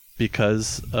location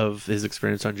because of his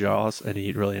experience on Jaws, and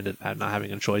he really ended up not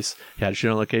having a choice. He had to shoot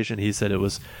on location. He said it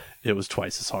was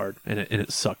twice as hard, and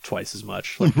it sucked twice as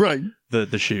much. Like Right.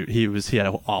 the shoot, he had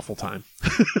an awful time.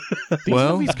 These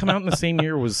Well- movies come out in the same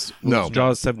year. Was No.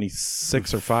 Jaws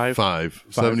 76 or 5?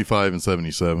 75 and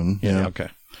 77. Yeah. Okay.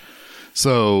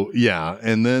 So, yeah.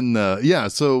 And then,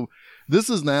 so this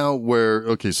is now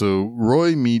where, so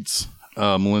Roy meets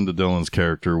Melinda Dillon's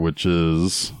character, which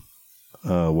is,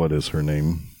 what is her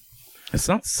name? It's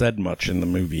not said much in the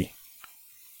movie.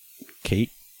 Kate,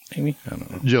 maybe? I don't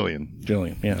know. Jillian.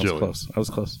 Yeah, Jillian. I was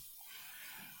close.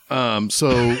 So,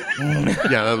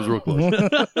 yeah, that was real close.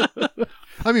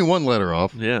 I mean, one letter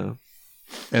off. Yeah.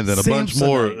 And then a bunch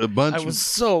more. I was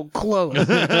so close.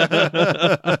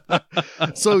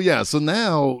 So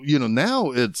now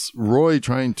it's Roy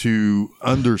trying to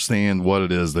understand what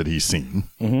it is that he's seen.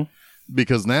 Mhm.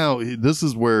 Because now this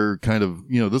is where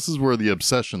this is where the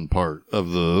obsession part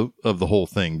of the whole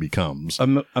thing becomes.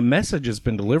 A message has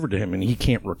been delivered to him, and he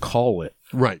can't recall it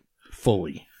Right.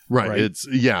 fully. Right.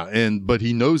 But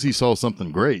he knows he saw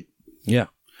something great. Yeah.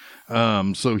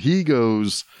 So he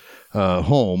goes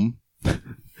home.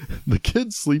 The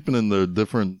kids sleeping in their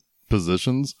different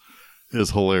positions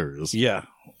is hilarious. Yeah.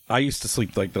 I used to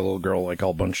sleep like the little girl, like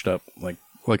all bunched up.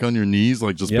 Like on your knees,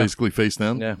 like just Yeah. basically face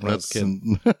down. Yeah, when I was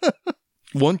a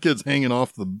One kid's hanging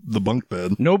off the bunk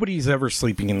bed. Nobody's ever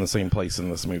sleeping in the same place in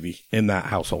this movie, in that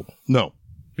household. No.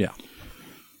 Yeah.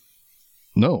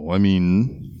 No, I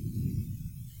mean,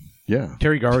 yeah.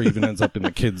 Terry Garr even ends up in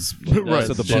the kids' Right,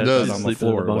 to the she bunk does. bed on the Sleeping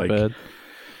in floor. bunk bed.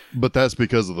 But that's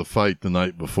because of the fight the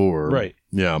night before. Right.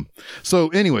 Yeah. So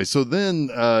anyway, so then,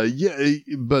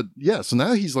 so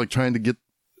now he's like trying to get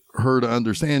her to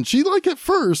understand. She like at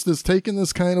first is taking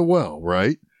this kind of well,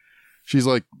 right? She's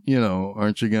like,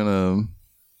 aren't you going to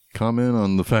comment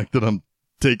on the fact that I'm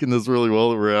taking this really well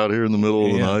that we're out here in the middle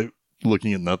of the night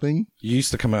looking at nothing? You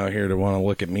used to come out here to want to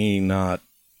look at me, not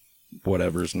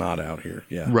whatever's not out here.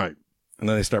 Yeah. Right. And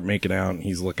then they start making out, and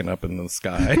he's looking up in the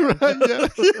sky.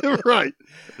 Right.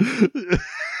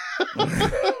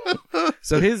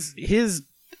 So his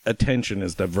attention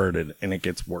is diverted, and it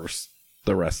gets worse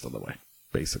the rest of the way,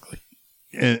 basically.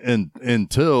 And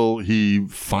until he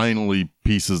finally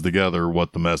pieces together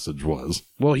what the message was.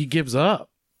 Well, he gives up.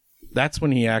 That's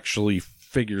when he actually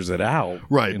figures it out.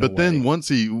 Right. in But a then way.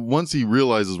 once he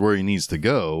realizes where he needs to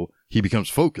go, he becomes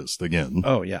focused again.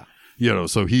 Oh, yeah.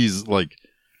 So he's like,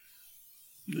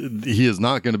 he is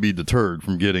not going to be deterred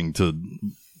from getting to,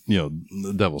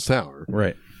 the Devil's Tower.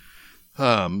 Right.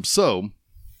 So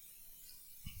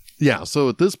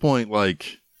at this point,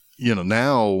 like,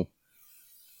 now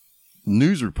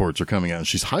news reports are coming out and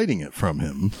she's hiding it from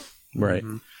him. Right.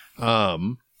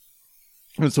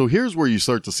 And so here's where you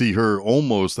start to see her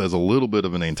almost as a little bit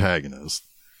of an antagonist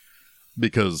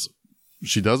because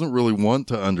she doesn't really want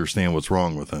to understand what's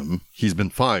wrong with him. He's been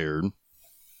fired.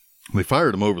 They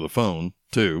fired him over the phone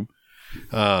too,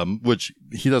 which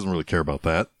he doesn't really care about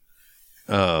that.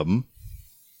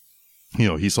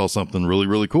 He saw something really,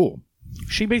 really cool.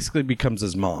 She basically becomes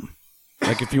his mom.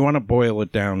 Like, if you want to boil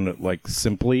it down, like,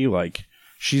 simply, like,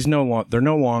 they're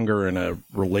no longer in a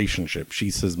relationship.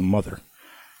 She's his mother.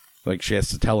 Like she has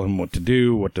to tell him what to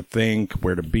do, what to think,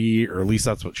 where to be, or at least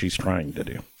that's what she's trying to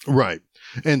do. Right.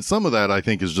 And some of that, I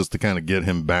think, is just to kind of get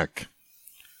him back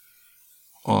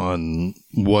on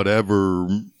whatever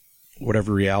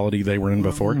reality they were in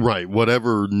before. Right.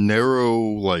 Whatever narrow,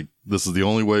 like, this is the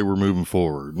only way we're moving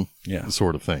forward. Yeah.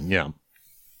 Sort of thing. Yeah.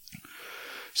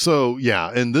 So,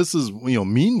 yeah. And this is,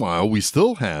 meanwhile, we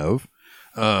still have,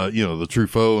 the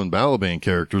Truffaut and Balaban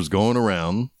characters going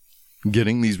around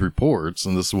getting these reports.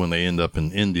 And this is when they end up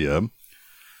in India.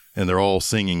 And they're all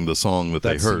singing the song that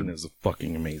they heard. Scene is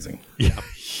fucking amazing. Yeah.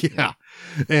 Yeah.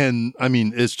 And I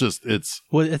mean, it's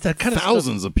that kind of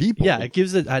thousands of people. Yeah, it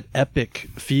gives it an epic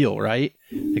feel, right?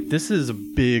 Like this is a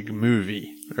big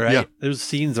movie, right? Yeah. Those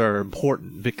scenes are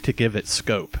important to give it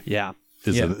scope. Yeah.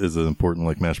 Is it important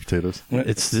like mashed potatoes?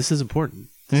 This is important.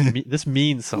 This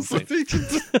means something.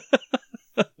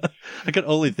 I can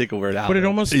only think of where it out. But it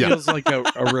almost feels like a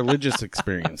religious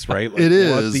experience, right? Like it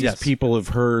is. What these people have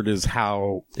heard is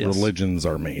how religions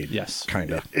are made. Yes.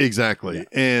 Kind of. Exactly. Yeah.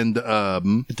 And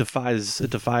it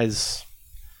defies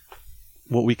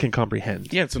what we can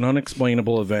comprehend. Yeah, it's an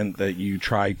unexplainable event that you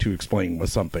try to explain with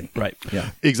something. Right.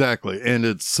 Yeah. Exactly. And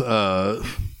it's I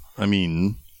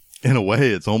mean, in a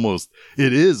way it is almost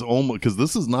because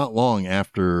this is not long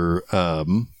after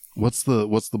what's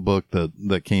the book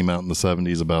that came out in the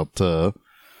 70s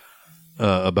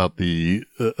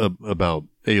about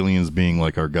aliens being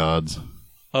like our gods?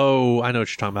 Oh, I know what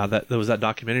you're talking about. That was that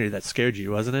documentary that scared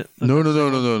you, wasn't it? No.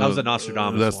 That was the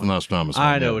Nostradamus. That's one. the Nostradamus one.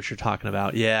 I know what you're talking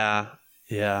about. Yeah.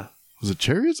 Was it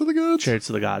Chariots of the Gods? Chariots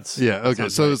of the Gods. Yeah. Okay.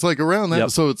 So right. It's like around that.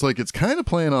 Yep. So it's like it's kind of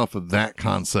playing off of that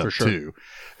concept For sure. too.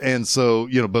 And so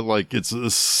but like it's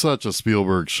such a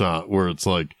Spielberg shot where it's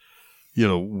like,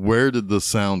 where did the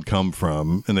sound come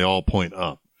from? And they all point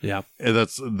up. Yeah. And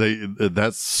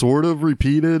that's sort of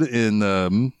repeated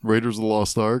in Raiders of the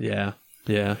Lost Ark. Yeah.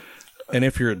 Yeah. And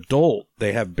if you're adult,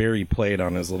 they have Barry play it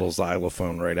on his little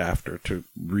xylophone right after to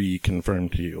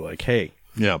reconfirm to you, like, hey,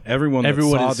 Yeah. everyone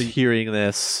is hearing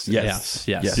this. Yes.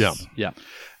 Yeah.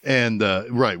 And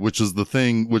right, which is the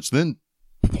thing, which then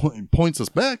points us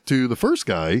back to the first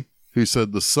guy who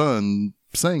said the son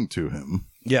sang to him.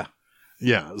 Yeah.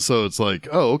 Yeah, so it's like,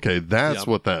 oh, okay, that's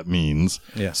what that means.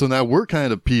 Yeah. So now we're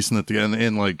kind of piecing it together,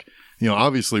 and like,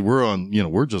 obviously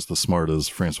we're just as smart as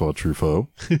Francois Truffaut.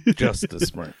 Just as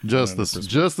smart. Just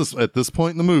as at this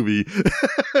point in the movie,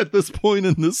 at this point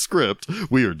in this script,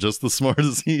 we are just as smart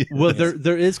as he is. Well,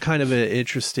 there is kind of an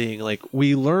interesting, like,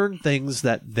 we learn things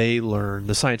that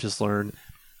the scientists learn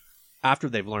after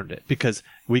they've learned it, because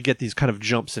we get these kind of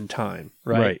jumps in time,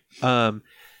 right?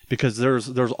 Because there's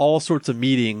all sorts of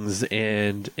meetings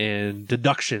and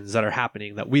deductions that are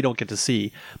happening that we don't get to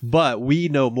see, but we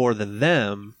know more than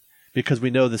them because we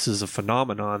know this is a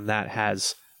phenomenon that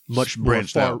has much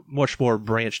more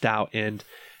branched out, and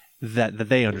that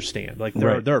they understand. Like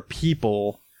there are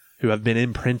people who have been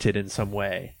imprinted in some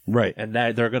way, right? And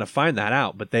that they're going to find that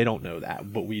out, but they don't know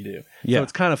that, but we do. Yeah. So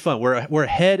it's kind of fun. We're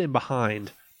ahead and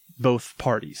behind both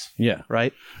parties. Yeah.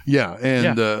 Right? Yeah,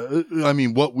 and I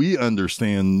mean, what we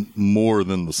understand more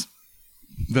than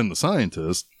the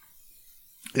scientist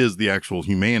is the actual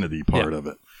humanity part of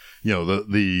it.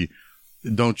 The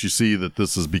don't you see that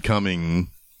this is becoming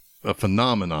a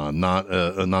phenomenon, not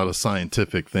a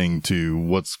scientific thing to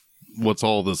what's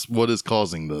all this, what is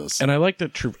causing this? And I like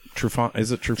that Truffaut,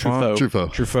 is it Truffaut?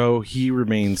 Truffaut, he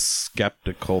remains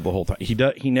skeptical the whole time.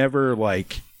 He never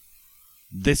like,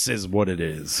 this is what it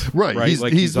is. Right.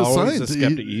 He's the always a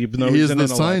skeptic, even though he is the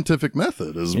scientific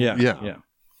method. Yeah.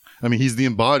 I mean, he's the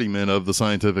embodiment of the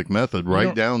scientific method,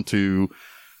 right down to,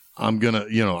 I'm going to,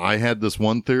 I had this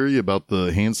one theory about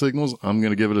the hand signals. I'm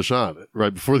going to give it a shot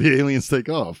right before the aliens take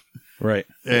off. Right.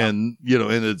 And,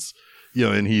 and it's,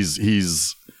 and he's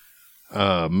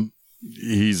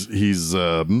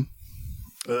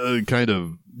kind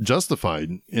of justified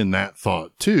in that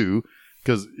thought too.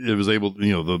 Because it was able,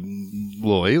 the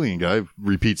little alien guy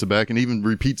repeats it back and even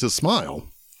repeats his smile.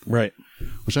 Right.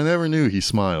 Which I never knew he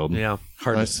smiled. Yeah.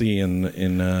 Hard to see in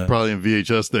probably in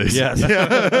VHS days. Yes.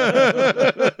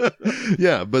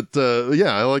 Yeah. But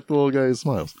I like the little guy who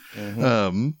smiles.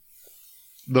 Mm-hmm.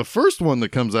 The first one that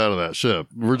comes out of that ship,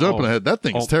 we're jumping ahead. That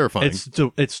thing is terrifying. It's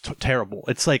terrible.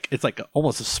 It's like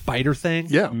almost a spider thing.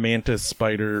 Yeah, mantis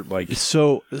spider. Like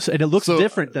so and it looks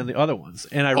different than the other ones.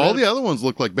 And all the other ones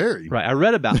look like Barry. Right. I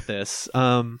read about this.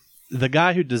 The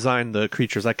guy who designed the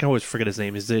creatures, I can always forget his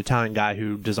name. He's the Italian guy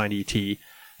who designed E.T.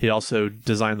 He also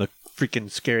designed the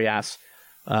freaking scary ass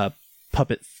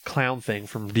puppet clown thing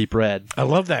from Deep Red. I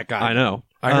love that guy. I know.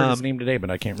 I heard his name today, but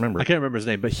I can't remember. I can't remember his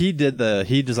name, but he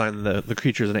designed the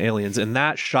creatures and aliens. And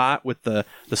that shot with the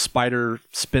spider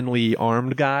spindly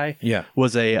armed guy Yeah.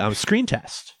 was a screen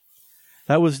test.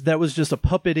 That was just a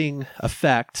puppeting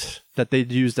effect that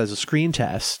they'd used as a screen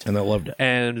test. And they loved it.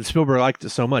 And Spielberg liked it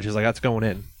so much, he's like, that's going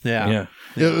in. Yeah. Yeah.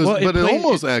 It was, Well, but it plays-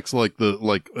 almost acts like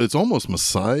it's almost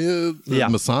Messiah, Yeah.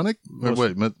 Masonic.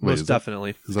 Wait, Most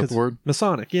definitely. is that the word?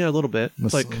 Masonic, yeah, a little bit.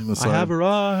 It's like, Messiah. I have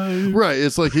arrived. Right.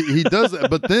 It's like he does that,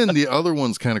 but then the other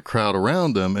ones kind of crowd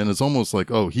around him, and it's almost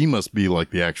like, oh, he must be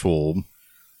like the actual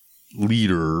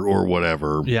leader or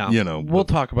whatever. Yeah. You know. We'll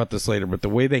talk about this later, but the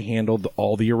way they handled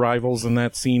all the arrivals in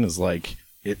that scene is like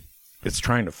it's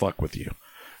trying to fuck with you.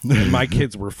 And my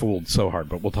kids were fooled so hard,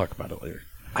 but we'll talk about it later.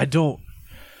 I don't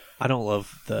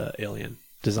love the alien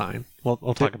design. We'll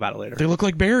talk about it later. They look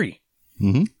like Barry.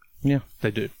 Mm-hmm. Yeah. They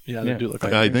do. Yeah, they Yeah. do look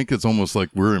like I think it's almost like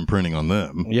we're imprinting on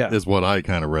them. Yeah. Is what I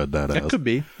kind of read that that as. could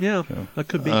be. Yeah, that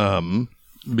could be.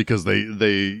 Because they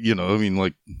you know, I mean,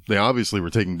 like they obviously were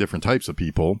taking different types of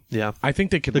people. yeah. I think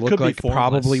they could They look could be like formless.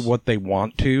 probably what they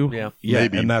want to. Yeah.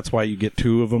 Maybe. And that's why you get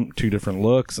two of them, two different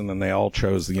looks, and then they all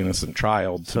chose the innocent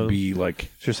child to be like,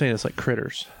 So you're saying it's like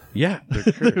critters. yeah, they're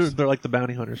They're, critters. they're like the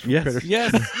bounty hunters. yes, Critters.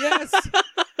 yes, yes.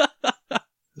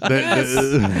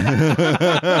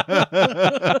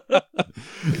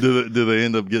 Do they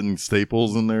end up getting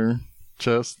staples in their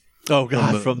chest Oh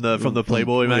god, from the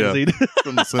Playboy magazine.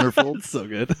 from the centerfold? So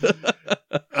good.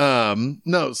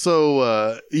 No,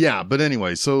 so yeah, but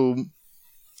anyway, so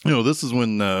you know, this is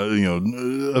when you know,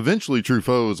 eventually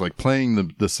Truffaut is like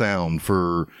playing the sound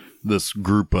for this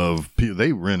group of people.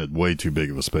 They rented way too big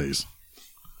of a space.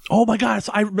 Oh my god,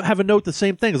 so I have a note the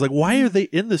same thing. It's like, why are they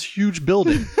in this huge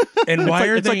building? And why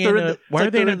are it's like they they're in in a the- why it's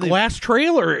are they in like a they're in the- glass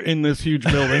trailer in this huge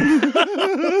building?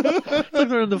 It's like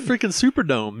they're in the freaking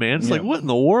Superdome, man. It's like, what in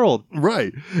the world?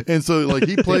 Right. And so like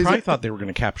he They plays probably thought they were going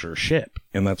to capture a ship,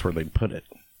 and that's where they'd put it.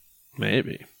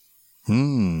 Maybe.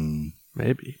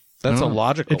 Maybe. That's a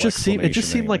logical. It just seemed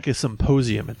explanation like a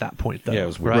symposium at that point, though. Yeah, it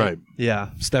was weird. right. Yeah.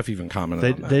 Steph even commented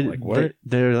They, on that. they, Like, what?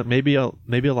 they're maybe a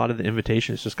lot of the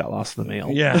invitations just got lost in the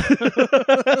mail. Yeah.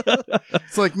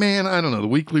 It's like, man, I don't know. The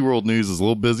Weekly World News is a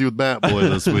little busy with Bat Boy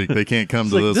this week. They can't come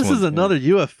It's to like, this this one. is another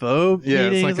UFO Yeah,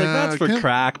 it's meeting. like, It's like, that's for I'm I'm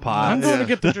crackpots. going to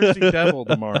get the Jersey Devil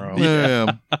tomorrow.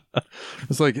 Yeah.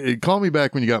 It's like, hey, call me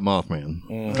back when you got Mothman.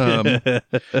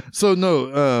 So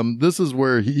no, this is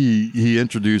where he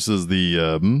introduces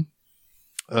the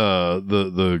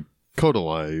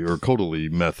Kodali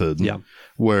method. Yeah.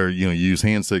 Where, you know, you use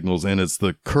hand signals, and it's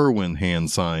the Kerwin hand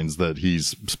signs that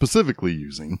he's specifically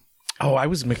using. Oh, I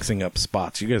was mixing up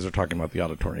spots. You guys are talking about the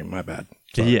auditorium. My bad.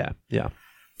 Sorry. Yeah. Yeah.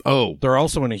 Oh, They're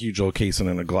also in a huge location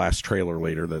in a glass trailer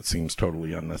later that seems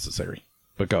totally unnecessary.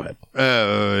 But go ahead.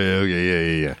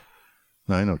 yeah.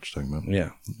 No, I know what you're talking about.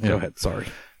 Yeah. Go ahead. Sorry.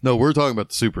 No, we're talking about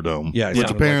the Superdome. Yeah, I which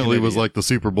sounded apparently like an was idiot. like the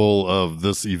Super Bowl of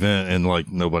this event, and like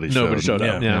nobody showed up.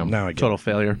 Yeah. Yeah. Now I get Total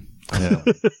failure. Yeah.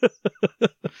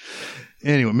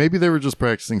 Anyway, maybe they were just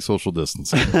practicing social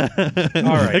distancing.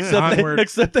 All right.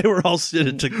 Except they were all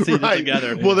seated Right.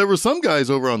 together. Well, there were some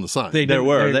guys over on the side. They They didn't-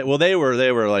 were. they-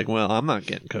 They were like, well, I'm not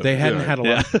getting COVID. They hadn't Yeah. had a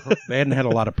lot. They hadn't had a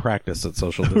lot of practice at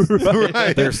social distancing.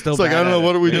 Right. They're still. It's like, bad I don't know, at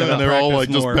what it. are we They doing? gotta They're all like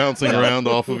practice just more. bouncing around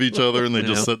off of each other, and they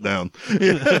just Yeah. sit down.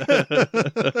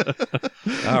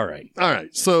 All right. All right.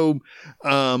 So,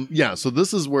 yeah. So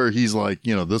this is where he's like,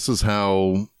 you know, this is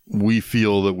how we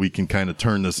feel that we can kind of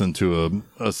turn this into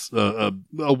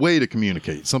a way to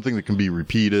communicate, something that can be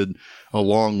repeated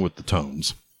along with the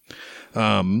tones.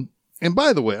 And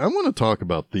by the way, I want to talk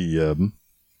about the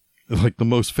like the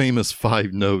most famous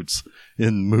 5 notes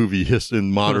in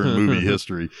modern movie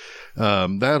history.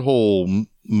 That whole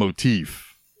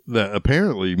motif that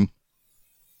apparently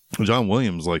John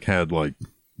Williams like had like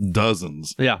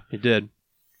dozens. Yeah, he did.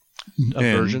 Of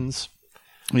And- versions.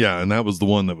 Yeah, and that was the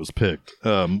one that was picked.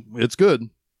 It's good.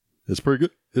 It's pretty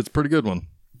good. It's a pretty good one.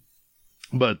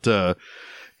 But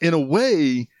in a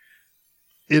way,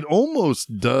 it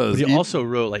almost does. But he also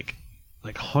wrote like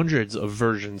hundreds of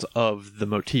versions of the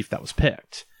motif that was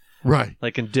picked, right.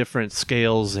 like in different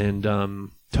scales and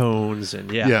tones,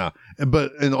 and yeah. Yeah.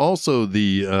 And also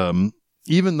the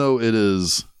even though it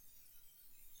is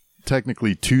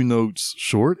technically 2 notes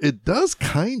short, it does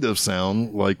kind of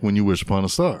sound like When You Wish Upon a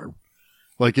Star.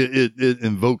 Like it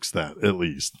invokes that at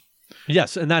least.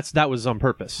 Yes, and that was on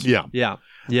purpose. Yeah. Yeah.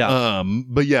 Yeah.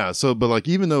 But yeah, but like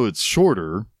even though it's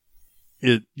shorter,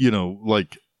 it, you know,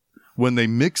 like when they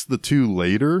mix the 2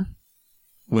 later,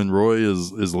 when Roy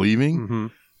is leaving, Mm-hmm.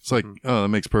 it's like, oh, that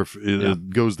makes perfect. It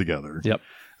goes together. Yep.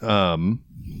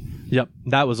 Yep.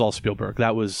 That was all Spielberg.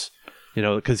 That was You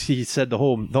know, because he said a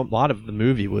lot of the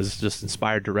movie was just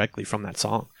inspired directly from that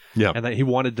song. Yeah. And that he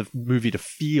wanted the movie to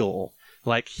feel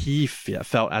like he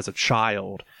felt as a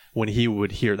child when he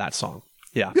would hear that song.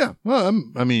 Yeah. Yeah. Well,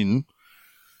 I mean,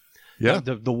 yeah.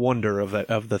 The wonder of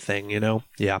the thing, you know?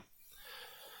 Yeah.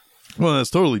 Well, that's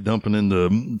totally dumping into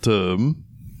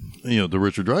the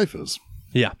Richard Dreyfuss.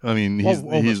 Yeah. I mean,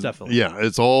 he's definitely. Yeah,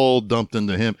 it's all dumped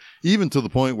into him, even to the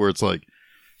point where it's like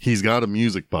he's got a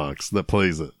music box that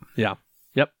plays it. Yeah.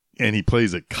 Yep. And he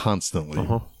plays it constantly.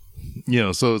 Uh-huh. You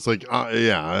know, so it's like,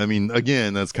 yeah, I mean,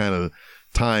 again, that's kind of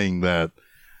tying that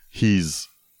he's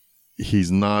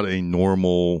not a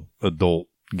normal adult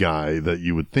guy that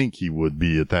you would think he would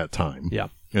be at that time. Yeah.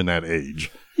 In that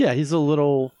age. Yeah, he's a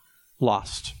little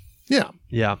lost. Yeah.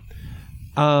 Yeah.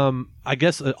 I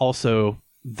guess also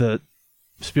the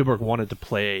Spielberg wanted to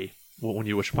play When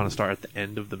You Wish Upon a Star at the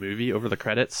end of the movie over the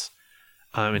credits.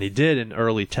 And he did in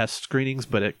early test screenings,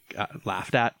 but it got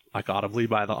laughed at like audibly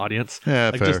by the audience. Yeah,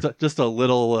 like fair. just a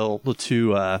little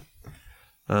too a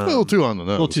little too on the nose.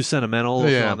 a little too sentimental, a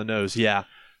little Yeah. too on the nose. Yeah.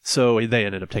 So they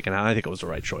ended up taking it out. I think it was the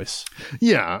right choice.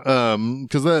 Yeah,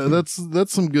 because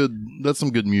that's some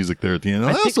good music there at the end.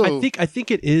 I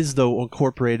think it is though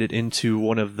incorporated into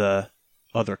one of the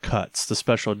other cuts, the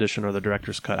special edition or the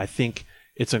director's cut. I think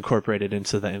it's incorporated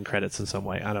into the end credits in some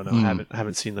way. I don't know. I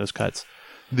haven't seen those cuts.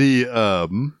 But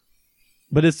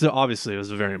it's obviously it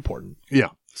was a very important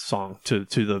song to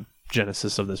the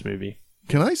genesis of this movie.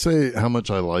 Can I say how much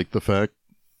I like the fact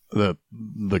that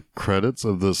the credits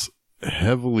of this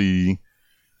heavily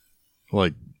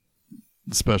like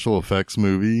special effects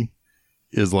movie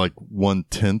is like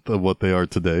 1/10 of what they are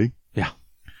today? Yeah.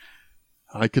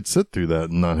 I could sit through that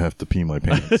and not have to pee my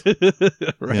pants.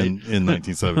 Right. In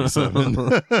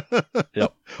 1977.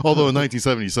 Yep. Although in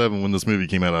 1977, when this movie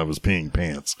came out, I was peeing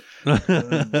pants.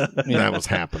 That was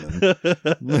happening.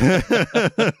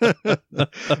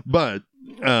 But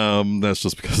that's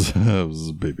just because I was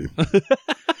a baby.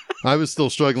 I was still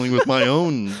struggling with my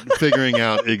own figuring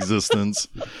out existence,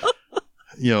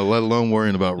 let alone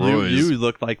worrying about Roy's. You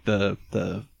looked like the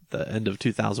end of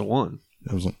 2001.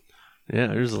 I was like,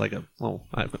 yeah, yours is like a well,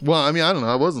 I mean, I don't know.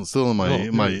 I wasn't still in my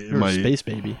a space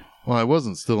baby. Well, I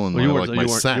wasn't still in my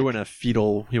sack. You weren't a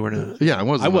fetal. You weren't a. Yeah, I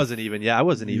wasn't. I wasn't even. Yeah, I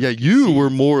wasn't even. Yeah, you conceived. were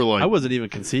more like. I wasn't even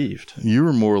conceived. You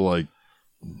were more like.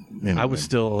 Anyway. I was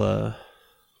still.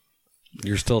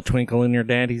 You're still a twinkle in your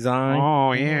daddy's eye.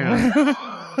 Oh yeah.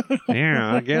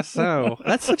 Yeah, I guess so.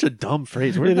 That's such a dumb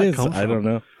phrase. Where did that come from? I don't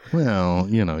know. Well,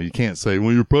 you can't say,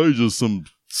 well, you're probably just some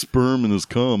sperm in his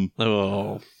cum.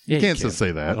 Oh. Yeah, you can't just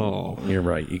say that. Oh. You're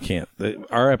right. You can't.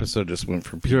 Our episode just went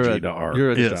from PG to R.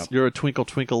 You're a twinkle,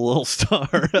 twinkle, little star.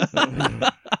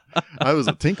 I was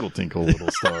a tinkle, tinkle, little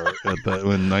star at that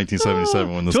in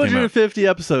 1977 when this came out. 250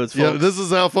 episodes, folks. Yeah, this is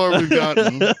how far we've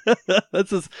gotten.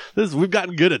 We've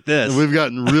gotten good at this. We've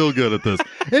gotten real good at this.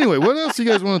 Anyway, what else do you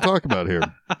guys want to talk about here?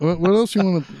 What else do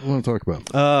you want to talk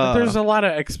about? There's a lot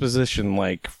of exposition,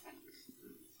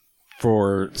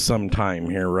 for some time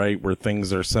here, right? Where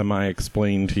things are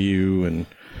semi-explained to you, and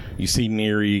you see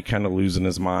Neary kind of losing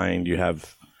his mind. You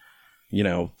have,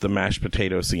 the mashed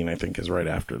potato scene, I think, is right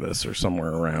after this or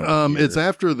somewhere around here. It's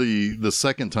after the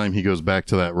second time he goes back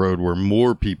to that road where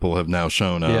more people have now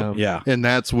shown up. Yeah. And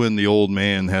that's when the old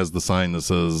man has the sign that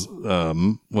says,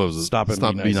 what was it? Stop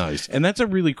and be nice. And that's a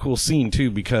really cool scene, too,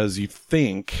 because you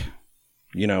think...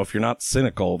 if you're not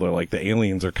cynical, they're like the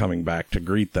aliens are coming back to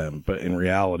greet them. But in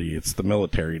reality, it's the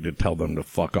military to tell them to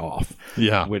fuck off.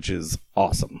 Yeah. Which is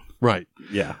awesome. Right.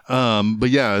 Yeah. But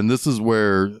yeah, and this is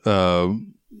where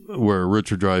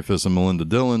Richard Dreyfuss and Melinda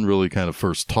Dillon really kind of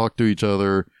first talk to each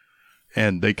other.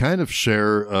 And they kind of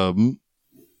share,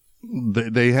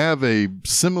 they have a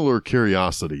similar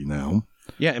curiosity now.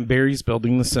 Yeah, and Barry's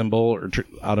building the symbol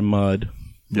out of mud.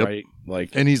 Yep. Right?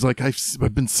 And he's like,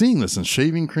 I've been seeing this in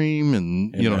shaving cream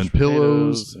and and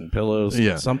pillows. And pillows.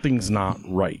 Yeah. Something's not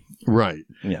right. Right.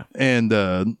 Yeah. And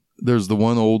there's the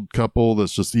one old couple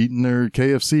that's just eating their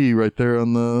KFC right there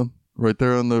on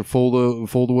the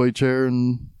fold away chair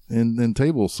and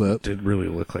table set. It did really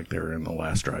look like they were in the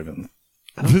last drive-in.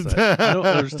 I don't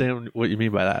understand what you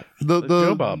mean by that.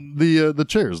 Joe Bob. The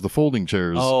chairs, the folding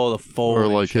chairs. Oh, the folding or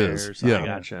like chairs. his. Yeah. I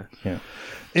gotcha. Yeah.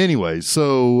 Anyway,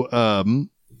 so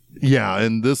yeah,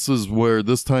 and this is where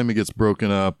this time it gets broken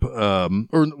up.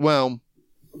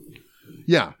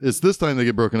 It's this time they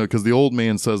get broken up because the old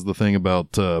man says the thing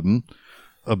about the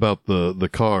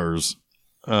cars.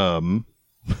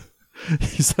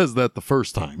 He says that the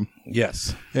first time.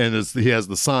 Yes. And he has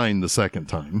the sign the second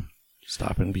time.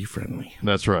 Stop and be friendly.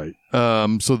 That's right.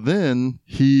 So then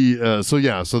so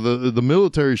the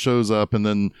military shows up, and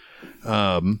then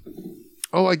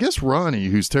Oh, I guess Ronnie,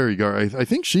 who's Terry Gar, I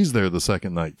think she's there the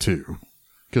second night too,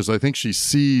 because I think she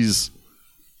sees.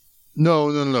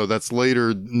 No. That's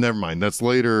later. Never mind. That's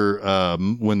later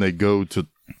when they go to.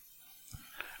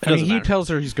 I mean, he tells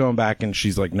her he's going back, and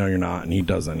she's like, "No, you're not," and he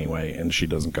does anyway, and she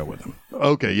doesn't go with him.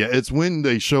 Okay, yeah, it's when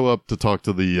they show up to talk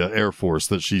to the Air Force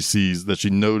that she sees that she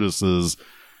notices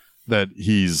that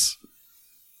he's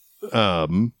at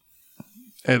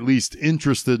least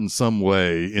interested in some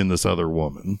way in this other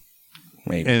woman.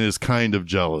 Maybe. And is kind of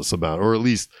jealous about it, or at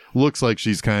least looks like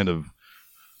she's kind of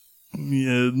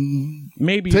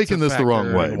maybe taking this the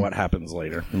wrong way. What happens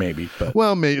later? Maybe, but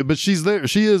maybe, but she's there.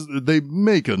 She is. They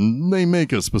make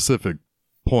a specific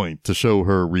point to show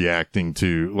her reacting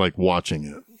to like watching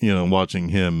it. Watching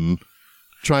him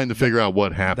trying to figure out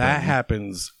what happened. That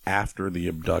happens after the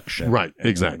abduction, right?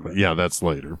 Exactly. Yeah, that's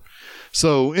later.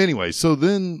 So anyway, so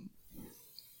then,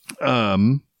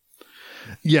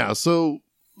 so.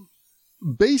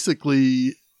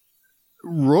 Basically,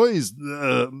 Roy's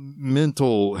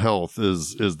mental health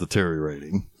is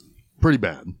deteriorating pretty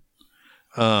bad.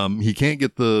 He can't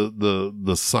get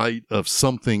the sight of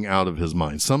something out of his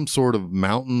mind, some sort of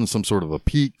mountain, some sort of a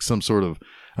peak, some sort of,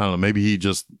 I don't know, maybe he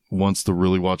just wants to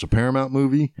really watch a Paramount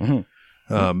movie.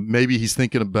 Mm-hmm. Maybe he's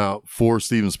thinking about, for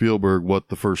Steven Spielberg, what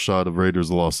the first shot of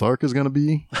Raiders of the Lost Ark is going to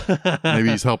be. Maybe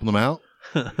he's helping them out.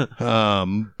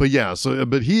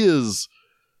 But he is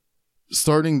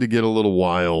starting to get a little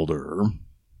wilder,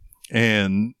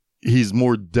 and he's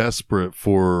more desperate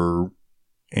for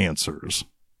answers.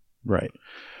 Right.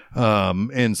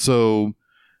 And so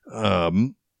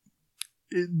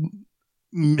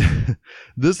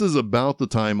this is about the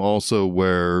time also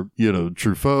where,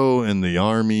 Truffaut and the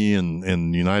Army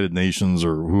and United Nations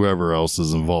or whoever else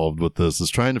is involved with this is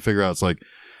trying to figure out, it's like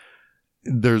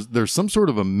there's some sort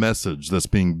of a message that's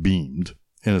being beamed.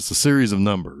 And it's a series of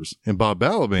numbers. And Bob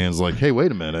Balaban's like, hey,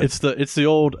 wait a minute. It's the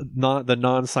old the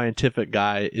non-scientific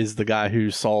guy is the guy who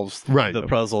solves the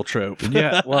puzzle trope.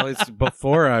 Yeah, well, it's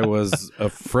before I was a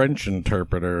French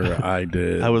interpreter. I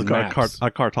was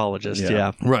a cartologist.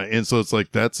 Yeah. Right. And so it's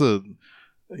like that's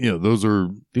those are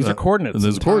these are coordinates.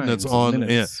 There's coordinates on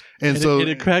and so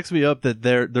it cracks me up that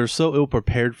they're so ill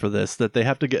prepared for this that they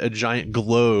have to get a giant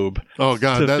globe. Oh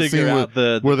god, that scene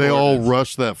where they all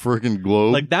rush that freaking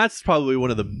globe. Like that's probably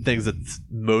one of the things that's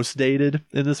most dated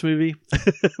in this movie,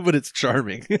 but it's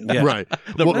charming. Yeah. Right.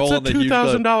 That's a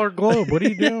 $2,000 globe. What are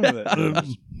you doing with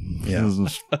it? Yeah.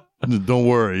 Don't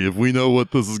worry. If we know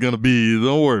what this is going to be,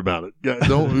 don't worry about it.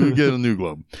 Don't get a new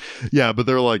globe. Yeah, but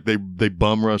they're like they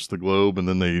bum rush the globe and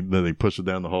then they push it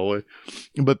down the hallway.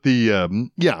 But they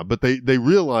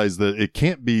realize that it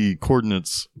can't be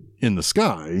coordinates in the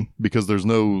sky because there's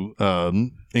no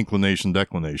inclination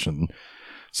declination.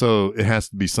 So it has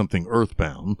to be something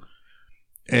earthbound.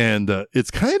 And it's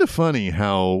kind of funny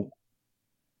how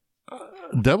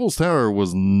Devil's Tower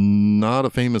was not a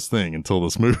famous thing until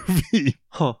this movie.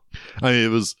 Huh. I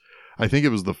mean, I think it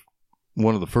was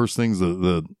one of the first things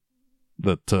that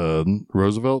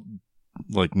Roosevelt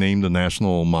like named a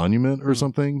national monument or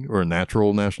something, or a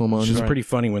natural national monument. Which is pretty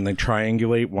funny when they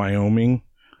triangulate Wyoming.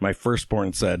 My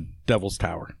firstborn said Devil's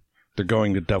Tower. They're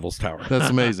going to Devil's Tower. That's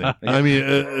amazing. I mean,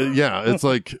 it's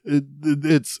like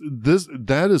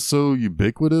that is so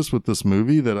ubiquitous with this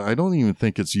movie that I don't even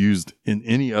think it's used in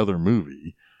any other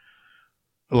movie.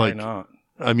 Like, why not?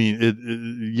 I mean,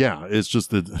 it's just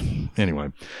that.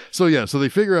 Anyway, so they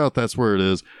figure out that's where it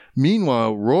is.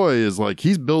 Meanwhile, Roy is like,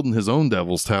 he's building his own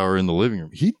Devil's Tower in the living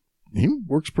room. He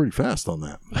works pretty fast on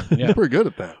that. Yeah. He's pretty good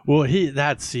at that. Well,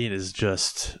 that scene is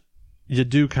just. You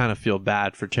do kind of feel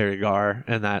bad for Terry Gar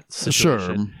and that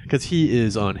situation because he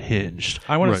is unhinged.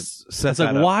 I want to set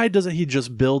that up. Why doesn't he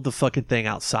just build the fucking thing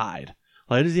outside?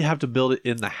 Why does he have to build it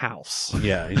in the house?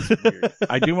 Yeah, he's weird.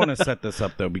 I do want to set this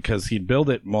up though because he'd build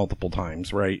it multiple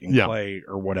times, right, in clay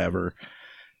or whatever,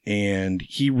 and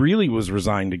he really was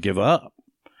resigned to give up.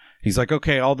 He's like,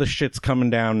 okay, all this shit's coming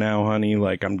down now, honey.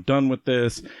 Like, I'm done with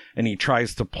this, and he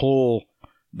tries to pull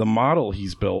the model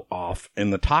he's built off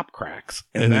and the top cracks.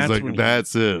 And he's like,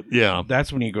 that's it. Yeah.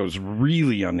 That's when he goes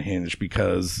really unhinged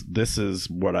because this is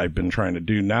what I've been trying to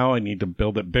do. Now I need to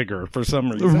build it bigger for some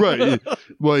reason. Right.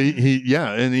 Well, he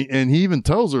he even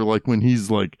tells her, like, when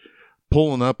he's like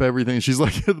pulling up everything, she's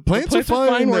like, the plants are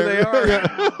fine where they are.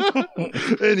 Yeah.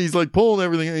 And he's like pulling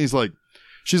everything, and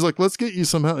she's like, let's get you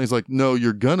some help. And he's like, no,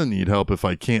 you're gonna need help if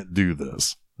I can't do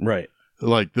this. Right.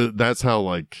 Like, that's how,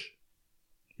 like,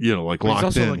 like locked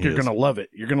also in. Like, you're gonna love it.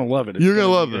 You're gonna love it. You're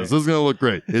gonna love this. This is gonna look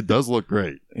great. It does look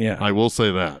great. Yeah, I will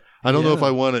say that. I don't know if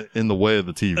I want it in the way of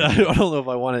the TV. I don't know if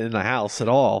I want it in the house at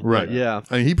all. Right. Yeah.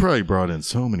 I mean, he probably brought in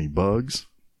so many bugs.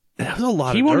 That was a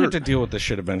lot He of wanted dirt. to deal with this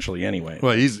shit eventually anyway.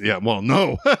 Well,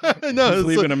 no, no, it's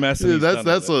leaving a mess and he's done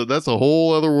that's with that's a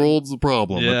whole other world's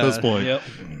problem at this point. Yep.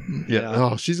 Yeah.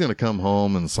 Oh, she's gonna come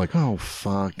home, and it's like, oh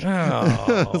fuck.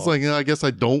 Oh. It's like, I guess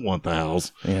I don't want the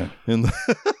house. Yeah. And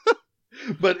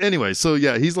but anyway, so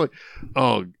yeah, he's like,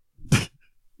 oh,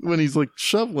 when he's like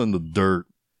shoveling the dirt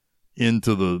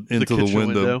into the kitchen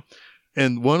window,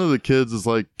 and one of the kids is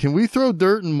like, "Can we throw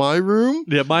dirt in my room?"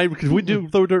 Yeah, can we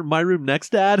throw dirt in my room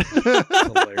next, Dad? That's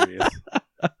hilarious.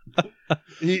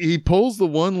 He pulls the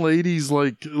one lady's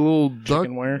like little duck,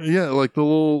 Chicken wire? yeah, like the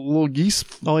little geese.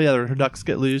 Oh yeah, her ducks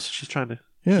get loose. She's trying to.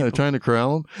 Yeah, trying to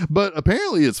corral them. But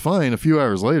apparently it's fine. A few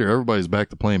hours later, everybody's back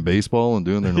to playing baseball and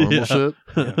doing their normal shit.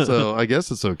 So I guess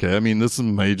it's okay. I mean, this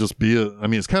may just be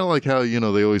it's kind of like how,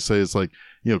 they always say it's like,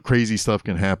 crazy stuff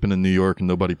can happen in New York and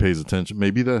nobody pays attention.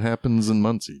 Maybe that happens in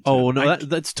Muncie, too. Oh, no,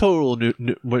 that's total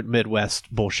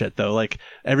Midwest bullshit, though. Like,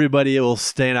 everybody will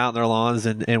stand out in their lawns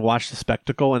and watch the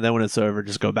spectacle, and then when it's over,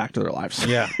 just go back to their lives.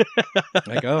 Yeah.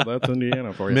 Like, oh, that's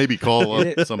Indiana for you. Maybe call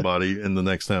up somebody in the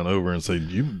next town over and say,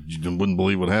 you wouldn't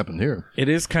believe what happened here. It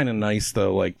is kind of nice,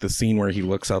 though, like the scene where he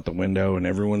looks out the window and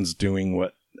everyone's doing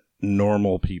what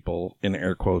normal people, in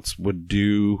air quotes, would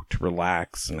do to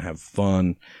relax and have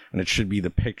fun. And it should be the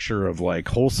picture of, like,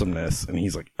 wholesomeness. And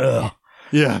he's like, ugh.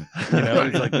 Yeah. He's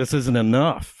like, this isn't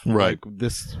enough. Right.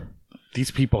 Like, these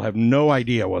people have no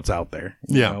idea what's out there.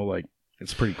 Yeah. Like,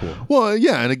 it's pretty cool. Well,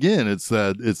 yeah. And again, it's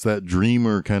that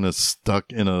dreamer kind of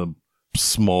stuck in a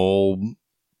small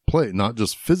place, not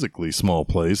just physically small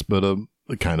place, but a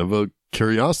kind of a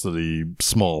curiosity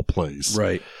small place.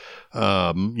 Right.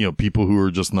 People who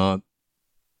are just not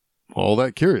all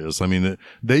that curious. I mean,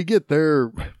 they get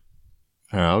their,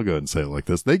 I'll go ahead and say it like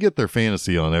this. They get their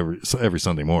fantasy on every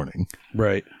Sunday morning.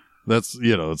 Right. That's,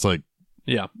 it's like,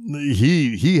 Yeah.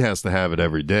 he has to have it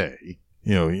every day,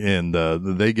 and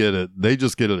they get it. They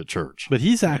just get it at church. But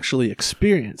he's actually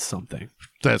experienced something.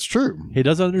 That's true. He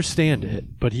doesn't understand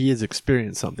it, but he has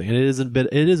experienced something. And it is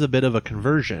a bit of a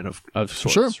conversion of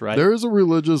sorts, Sure. right? There is a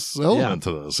religious element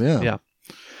to this. Yeah. Yeah.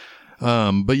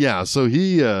 But yeah, so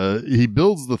he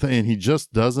builds the thing and he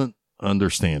just doesn't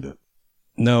understand it.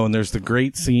 No, and there's the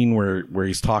great scene where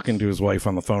he's talking to his wife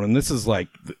on the phone, and this is like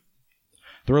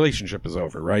the relationship is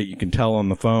over, right? You can tell on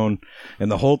the phone, and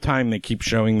the whole time they keep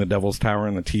showing the Devil's Tower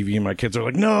on the TV, and my kids are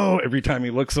like, "No!" Every time he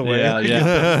looks away. Yeah,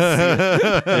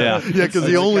 Yeah, because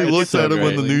he only looks at it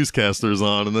when the newscaster's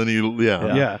on, and then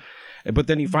Yeah. But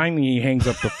then he hangs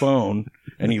up the phone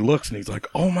and he looks and he's like,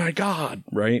 "Oh my God!"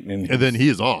 Right? And then he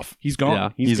is off. He's gone. Yeah,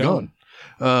 he's gone.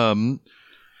 And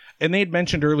they had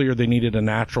mentioned earlier they needed a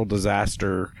natural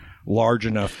disaster large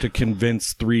enough to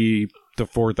convince 3,000 to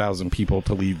 4,000 people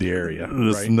to leave the area.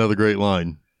 This is right? another great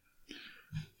line.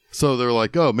 So they're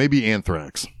like, "Oh, maybe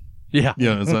anthrax." Yeah.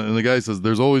 Yeah, and the guy says,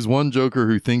 "There's always one joker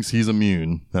who thinks he's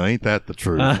immune." Now, ain't that the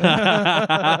truth?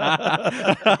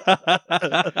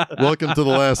 Welcome to the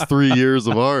last 3 years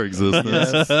of our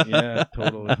existence. Yes, yeah,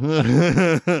 totally.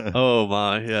 Oh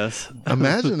my, yes.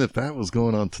 Imagine if that was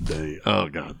going on today. Oh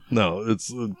God, no!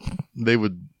 It's they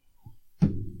would.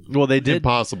 Well, they did.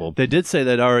 Impossible. They did say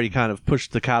they'd already kind of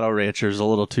pushed the cattle ranchers a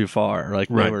little too far. Like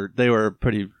they were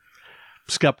pretty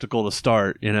skeptical to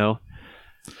start.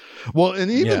 Well, and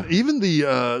even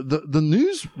the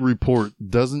news report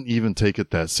doesn't even take it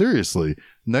that seriously.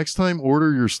 Next time,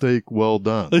 order your steak well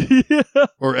done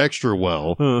or extra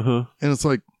well, and it's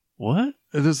like, what?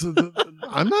 It is,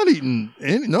 I'm not eating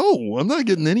any. No, I'm not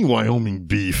getting any Wyoming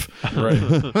beef. Right.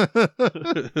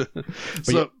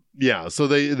 So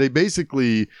they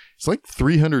basically, it's like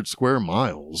 300 square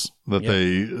miles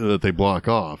that they block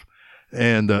off,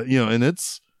 and and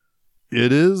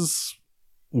it is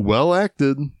well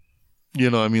acted.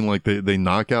 I mean, like they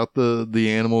knock out the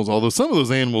animals, although some of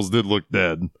those animals did look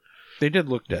dead. They did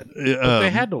look dead. But they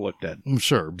had to look dead.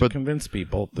 Sure, to but convince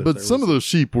people. But some of those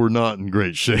sheep were not in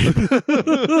great shape.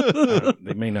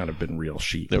 They may not have been real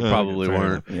sheep. They probably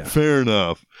weren't. Yeah. Fair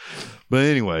enough. But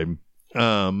anyway,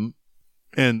 and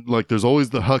like there's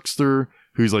always the huckster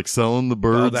who's like selling the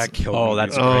birds. Oh, that killed me.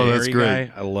 That's The great. That's hairy great.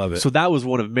 guy, I love it. So that was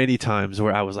one of many times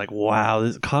where I was like, wow,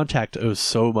 this Contact owes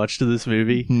so much to this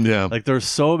movie. Yeah. Like there's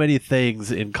so many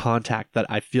things in Contact that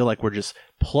I feel like were just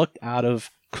plucked out of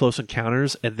Close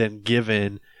Encounters and then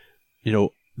given,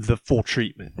 the full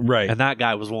treatment. Right. And that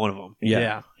guy was one of them.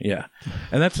 Yeah.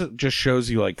 And that's just shows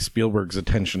you like Spielberg's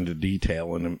attention to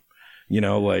detail, and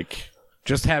like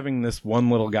just having this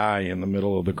one little guy in the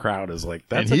middle of the crowd is like,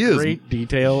 that's a great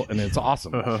detail, and it's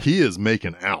awesome. He is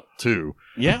making out too.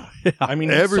 Yeah. I mean,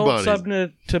 Everybody's- sold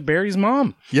something to Barry's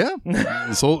mom. Yeah.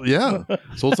 Sold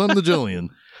something to Jillian.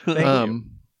 Thank you.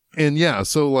 And yeah,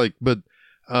 so like, but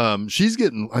She's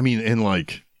getting, I mean, and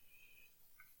like,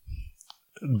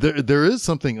 there is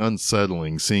something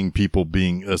unsettling seeing people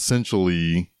being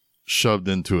essentially shoved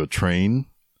into a train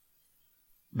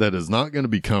that is not going to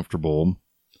be comfortable,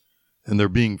 and they're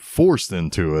being forced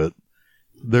into it.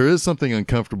 There is something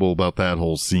uncomfortable about that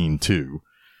whole scene too.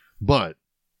 But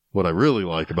what I really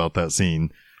like about that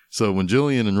scene, so when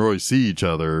Jillian and Roy see each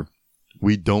other,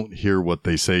 we don't hear what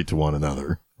they say to one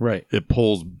another. Right. It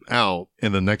pulls out,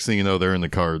 and the next thing you know, they're in the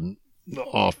car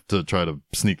off to try to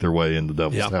sneak their way into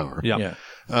Devil's Tower. Yeah.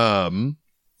 And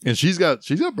she's got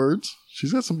birds.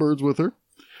 She's got some birds with her.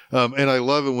 And I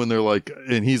love it when they're like,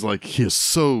 and he's like, he is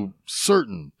so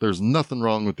certain there's nothing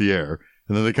wrong with the air.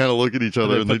 And then they kind of look at each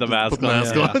other and they put the just put the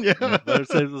mask mask on. on. Yeah. Better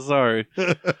safe than sorry.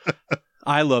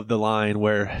 I love the line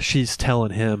where she's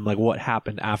telling him like what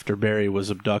happened after Barry was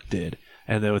abducted,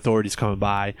 and the authorities coming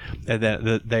by, and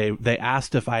then they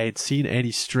asked if I had seen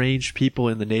any strange people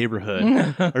in the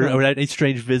neighborhood or any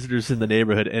strange visitors in the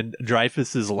neighborhood, and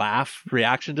Dreyfuss's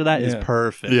reaction to that is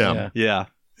perfect. Yeah.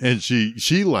 And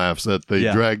she laughs that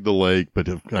they dragged the lake, but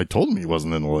I told him he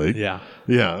wasn't in the lake. Yeah.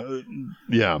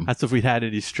 That's if we had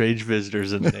any strange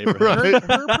visitors in the neighborhood.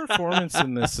 Her performance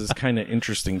in this is kind of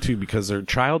interesting too, because her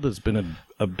child has been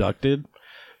abducted,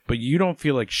 but you don't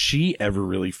feel like she ever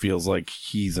really feels like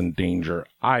he's in danger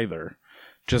either.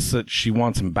 Just that she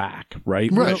wants him back,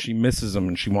 right? She misses him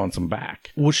and she wants him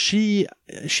back. Well, she's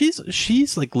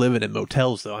like living in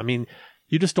motels though. I mean,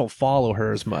 you just don't follow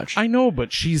her as much. I know,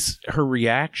 but her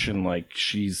reaction, like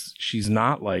she's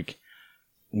not like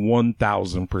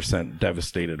 1,000%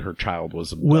 devastated her child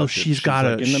was abducted. Well, she's got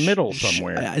like in the middle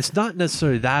somewhere. It's not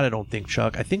necessarily that, I don't think,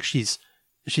 Chuck. I think she's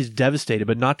devastated,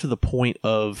 but not to the point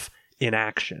of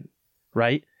inaction,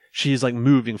 right? She's like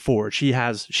moving forward. She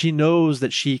knows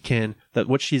that that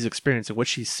what she's experiencing, what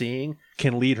she's seeing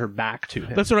can lead her back to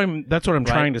him. That's what I'm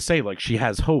trying to say. Like, she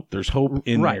has hope. There's hope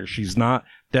in there. She's not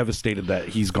devastated that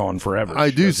he's gone forever.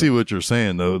 I do see what you're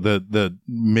saying though, that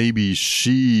maybe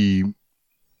she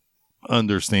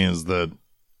understands that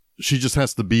she just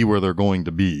has to be where they're going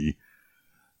to be,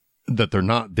 that they're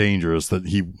not dangerous,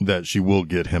 that she will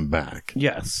get him back.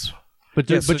 Yes.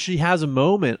 But she has a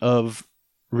moment of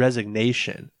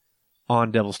resignation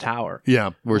on Devil's Tower. Yeah,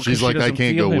 where she's like, I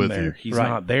can't go with there. you. He's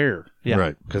not there. Yeah.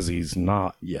 Right. Because he's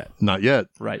not yet. Not yet.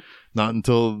 Right. Not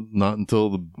until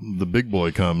the big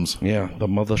boy comes. Yeah, the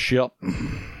mothership.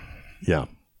 Yeah.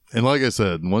 And like I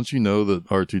said, once you know that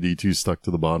R2-D2 stuck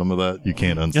to the bottom of that, you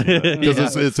can't unsee that.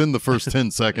 Because it's in the first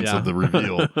 10 seconds of the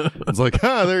reveal. It's like,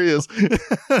 there he is.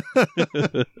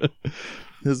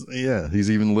 He's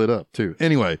even lit up too.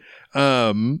 Anyway,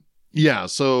 so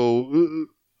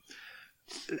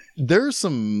there's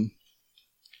some...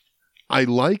 I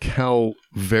like how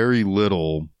very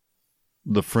little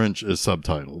the French is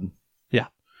subtitled. Yeah.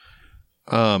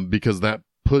 Because that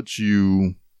puts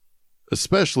you,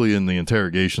 especially in the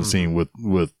interrogation scene with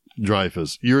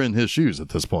Dreyfuss, you're in his shoes at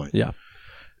this point. Yeah.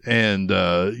 And,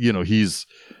 he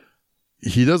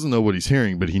doesn't know what he's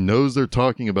hearing, but he knows they're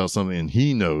talking about something, and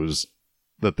he knows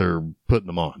that they're putting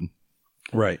them on.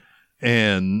 Right.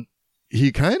 And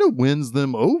he kind of wins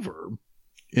them over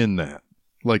in that.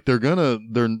 Like, they're gonna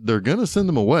send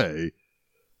him away,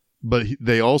 but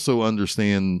they also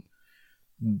understand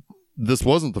this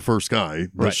wasn't the first guy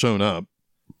that's shown up.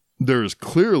 There's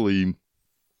clearly,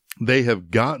 they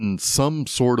have gotten some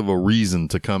sort of a reason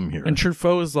to come here. And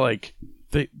Truffaut is like,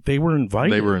 they were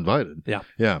invited. They were invited. Yeah.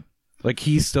 Yeah. Like,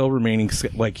 he's still remaining,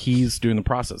 like, he's doing the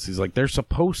process. He's like, they're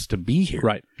supposed to be here.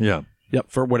 Right. Yeah. Yep.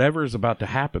 For whatever is about to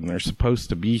happen, they're supposed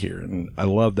to be here. And I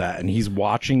love that. And he's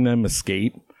watching them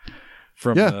escape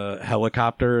from the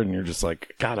helicopter, and you're just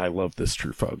like, God, I love this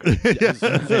Truffaut guy. It's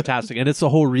fantastic. And it's the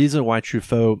whole reason why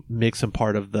Truffaut makes him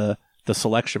part of the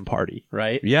selection party,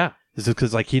 right? Yeah. Is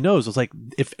because, like, he knows, it's like,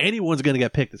 if anyone's going to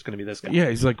get picked, it's going to be this guy. Yeah,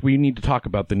 he's like, we need to talk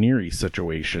about the Neary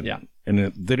situation. Yeah. And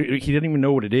he didn't even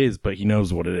know what it is, but he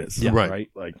knows what it is. Yeah. Right.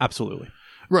 Like, Absolutely.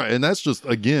 Right. And that's just,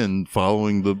 again,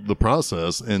 following the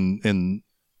process, and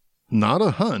not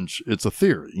a hunch. It's a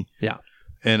theory. Yeah.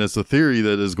 And it's a theory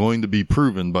that is going to be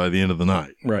proven by the end of the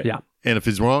night. right. Yeah. And if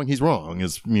he's wrong, he's wrong.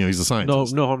 He's a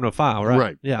scientist. No harm, no foul, right?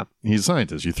 Right. Yeah. He's a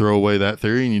scientist. You throw away that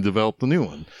theory and you develop the new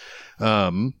one.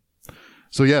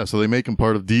 So they make him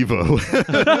part of Devo.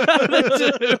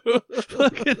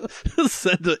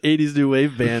 Send the 80s new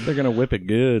wave band. They're going to whip it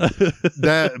good.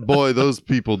 Those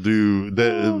people do.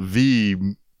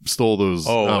 V stole those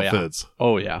outfits. Yeah.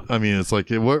 Oh, yeah. I mean, it's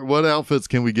like, what outfits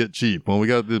can we get cheap? Well, we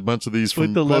got a bunch of these from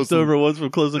Like the leftover ones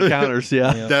from Close Encounters,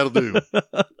 yeah. That'll do.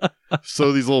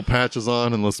 Sew these little patches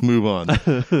on and let's move on.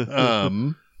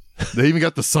 They even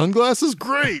got the sunglasses.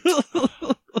 Great.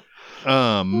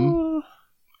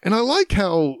 And I like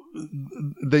how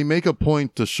they make a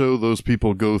point to show those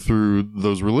people go through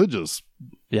those religious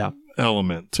Yeah.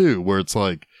 element too, where it's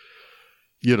like,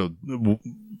 you know,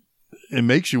 it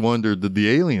makes you wonder, did the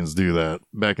aliens do that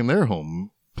back in their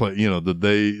home play? You know, did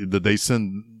they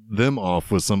send them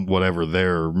off with some, whatever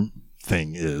their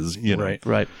thing is, you know?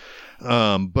 Right.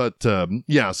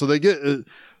 Yeah, so they get,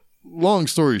 long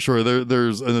story short,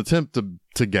 there's an attempt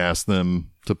to gas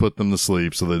them, to put them to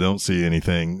sleep so they don't see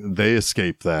anything. They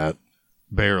escape that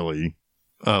barely.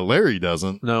 Larry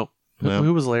doesn't. No. No.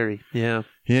 Who was Larry? Yeah.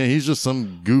 Yeah, he's just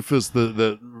some goofus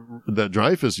that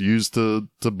Dreyfus used to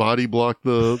body block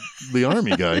the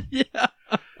army guy. Yeah.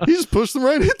 He just pushed them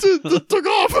right into, took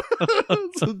off.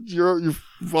 So you're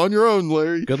on your own,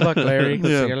 Larry. Good luck, Larry.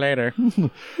 Yeah. See you later.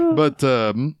 But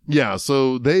yeah,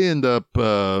 so they end up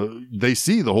they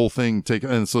see the whole thing take,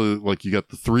 and so like you got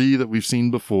the three that we've seen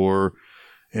before,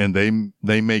 and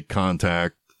they make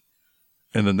contact,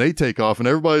 and then they take off, and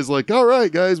everybody's like, "All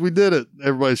right, guys, we did it."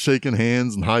 Everybody's shaking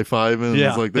hands and high fiving. Yeah.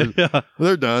 It's like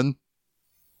they're done.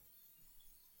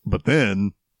 But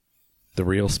then The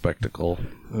real spectacle.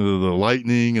 the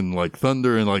lightning and like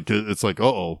thunder and like it's like,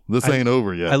 oh, this ain't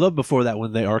over yet. I love before that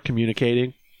when they are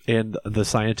communicating and the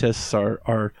scientists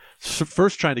are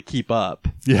first trying to keep up.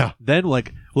 Yeah. Then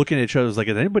like looking at each other like,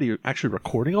 is anybody actually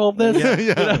recording all of this? Yeah.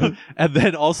 You know? And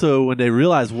then also when they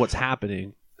realize what's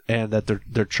happening and that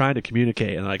they're trying to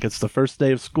communicate and like, it's the first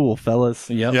day of school, fellas.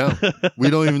 Yep. Yeah. We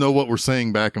don't even know what we're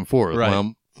saying back and forth. Right.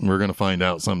 Well, we're going to find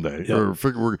out someday. Yep.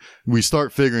 Or we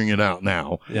start figuring it out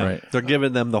now. Yeah. Right. They're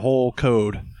giving them the whole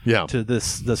code Yeah. to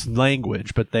this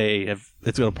language, but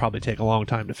it's going to probably take a long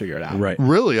time to figure it out. Right.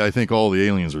 Really, I think all the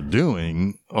aliens are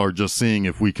doing are just seeing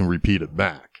if we can repeat it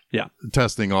back. Yeah.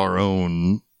 Testing our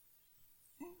own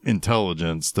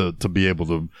intelligence to be able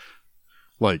to,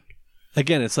 like,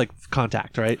 Again, it's like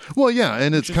contact, right? well, yeah,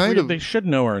 and it's Which is kind weird. of, They should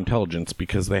know our intelligence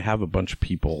because they have a bunch of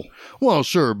people. well,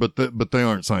 sure, but they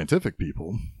aren't scientific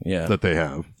people Yeah. that they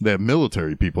have. They have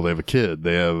military people. They have a kid.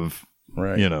 They have,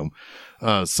 Right. you know,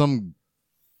 some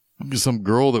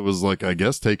girl that was like, I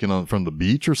guess, taken on from the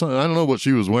beach or something. I don't know what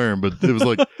she was wearing, but it was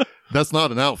like, that's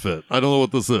not an outfit. I don't know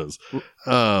what this is.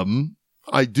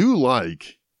 I do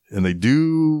like, and they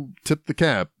do tip the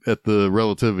cap at the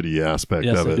relativity aspect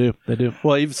Yes, of they it. do. They do.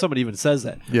 Well, even somebody even says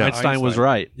that. Yeah. Einstein was Einstein.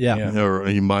 right. Yeah. Yeah. Or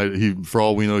he for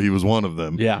all we know, he was one of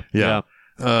them. Yeah. Yeah.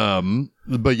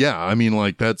 But yeah, I mean,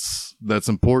 like that's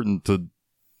important to,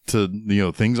 you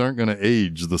know, things aren't going to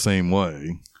age the same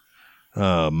way.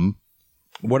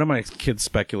 One of my kids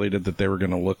speculated that they were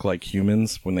going to look like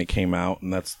humans when they came out,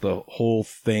 and that's the whole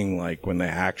thing. Like when they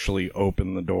actually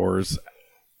open the doors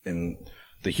and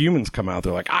the humans come out,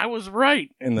 they're like, "I was right,"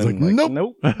 and then like, like,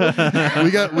 nope. nope.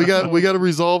 we got to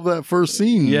resolve that first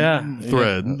scene Yeah.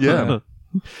 thread. Yeah.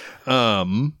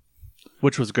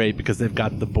 Which was great because they've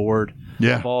got the board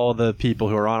Yeah. of all the people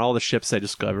who are on all the ships they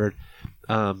discovered.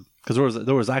 Because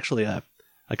there was actually a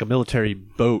military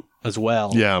boat as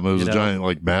well. Yeah, it was you a know? giant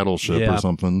like battleship Yeah. or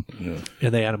something.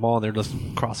 And they had them all, and they're just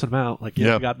crossing them out. Like,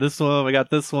 Yeah. we got this one, we got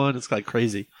this one. It's like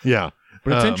crazy. Yeah.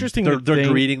 But it's interesting. They're that they-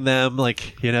 greeting them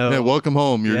like, you know. Yeah, welcome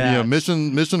home. You're Yeah. you know,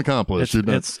 mission accomplished. You're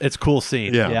done. It's a cool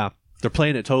scene. Yeah. Yeah. They're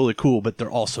playing it totally cool, but they're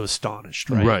also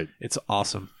astonished, right? Right. It's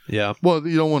awesome. Yeah. Well,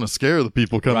 you don't want to scare the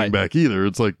people coming Right. back either.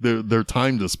 It's like they're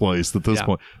time displaced at this Yeah.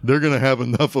 point. They're going to have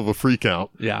enough of a freak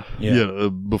out Yeah. Yeah.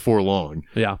 before long.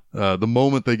 Yeah. The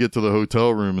moment they get to the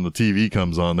hotel room and the TV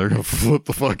comes on, they're going to flip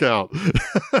the fuck out.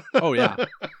 Oh, yeah.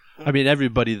 I mean,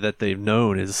 everybody that they've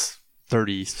known is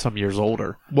 30 some years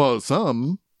older. Well,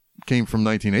 some came from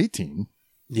 1918.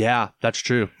 Yeah, that's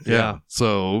true. Yeah.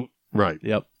 So, right.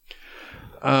 Yep.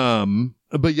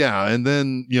 But yeah, and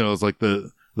then, you know, it's like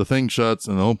the thing shuts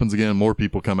and opens again, more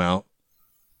people come out.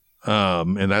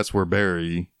 And that's where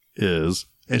Barry is.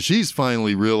 And she's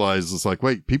finally realized it's like,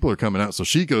 wait, people are coming out. So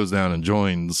she goes down and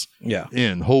joins Yeah.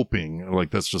 in, hoping, like,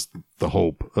 that's just the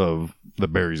hope of that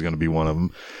Barry's going to be one of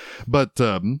them. But,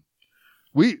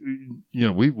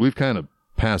 we've kind of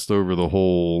passed over the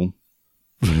whole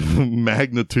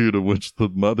magnitude of which the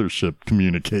mothership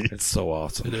communicates. It's so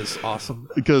awesome. It is awesome.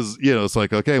 Because, you know, it's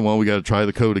like, okay, well, we got to try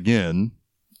the code again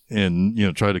and, you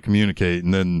know, try to communicate.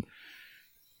 And then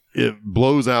it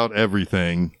blows out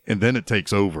everything and then it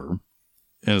takes over.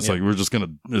 And it's like,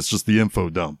 it's just the info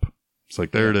dump. It's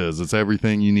like, there it is. It's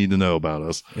everything you need to know about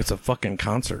us. It's a fucking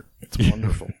concert. It's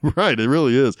wonderful. Right. It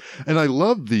really is. And I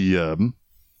love the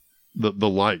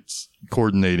lights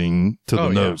coordinating to the Oh,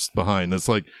 yeah. notes behind. It's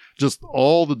like just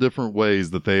all the different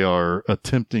ways that they are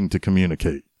attempting to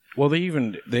communicate. Well, they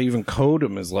even code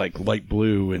them as like light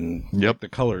blue and Yep. the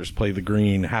colors play the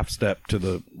green, half step to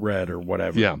the red or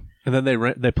whatever. Yeah. And then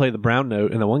they play the brown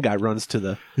note, and the one guy runs to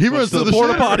the runs to the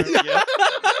porta shitter. potty.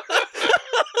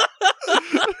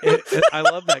 I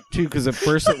love that too, because at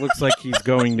first it looks like he's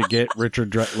going to get Richard,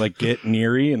 get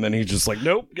Neary, and then he's just like,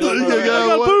 nope, get out of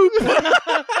my way.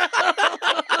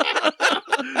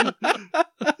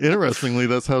 Interestingly,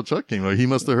 that's how Chuck came out. He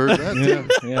must have heard that too.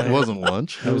 Yeah. It wasn't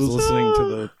lunch. I was listening to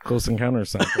the Close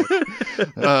Encounters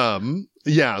soundtrack.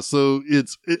 So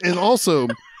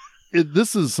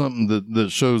this is something that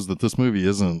shows that this movie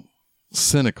isn't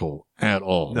cynical at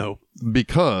all. No.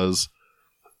 Because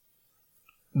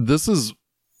this is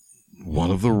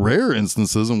one of the rare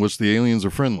instances in which the aliens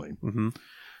are friendly. Mm-hmm.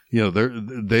 You know,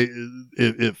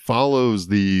 it follows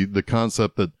the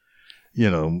concept that, you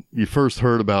know, you first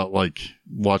heard about like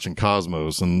watching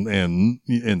Cosmos and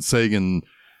Sagan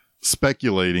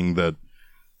speculating that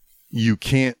you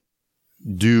can't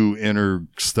do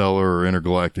interstellar or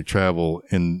intergalactic travel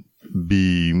and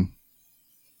to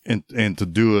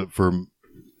do it for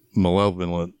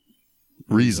malevolent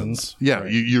reasons. Yeah,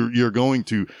 right. you are going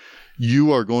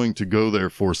to go there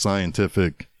for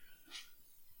scientific,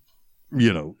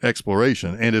 you know,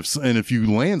 exploration. And if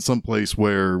you land someplace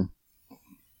where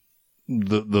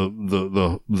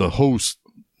the host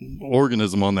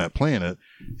organism on that planet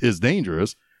is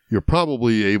dangerous, you're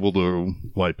probably able to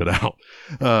wipe it out.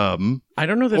 I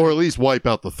don't know that, or at least wipe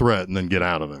out the threat and then get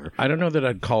out of there. I don't know that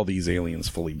I'd call these aliens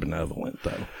fully benevolent,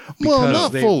 though. Well,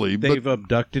 Because not fully, They've but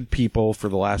abducted people for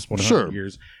the last 100 Sure.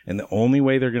 years, and the only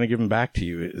way they're going to give them back to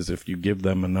you is if you give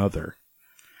them another.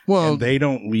 well, And they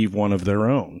don't leave one of their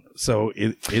own. So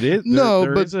it is. No,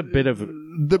 there but- is a bit of.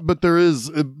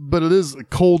 but it is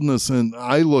coldness, and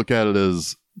I look at it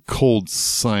as cold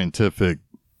scientific.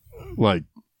 Like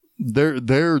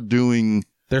they're doing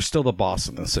They're still the boss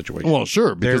in this situation. well,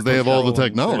 sure, because They're they have all the controlling-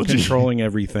 technology. They're controlling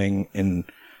everything, and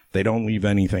they don't leave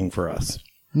anything for us.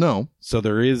 No, So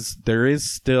there is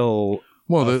still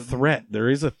well, a threat. There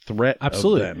is a threat.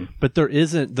 Absolutely. Of them. But there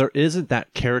isn't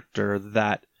that character,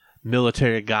 that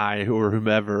military guy or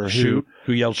whomever Shoot.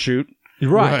 Who yells shoot?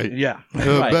 Right. Yeah.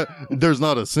 Right. but there's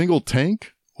not a single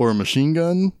tank or a machine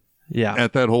gun Yeah.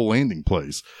 at that whole landing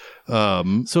place.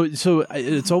 So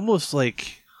it's almost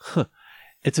like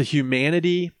it's a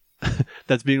humanity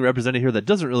that's being represented here that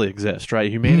doesn't really exist,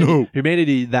 right?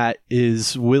 Humanity that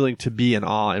is willing to be in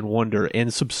awe and wonder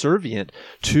and subservient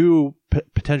to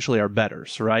potentially our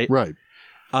betters, right? Right.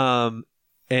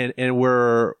 And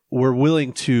we're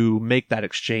willing to make that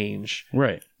exchange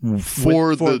Right.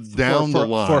 For down the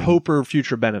line. for hope or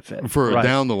future benefit, For a right?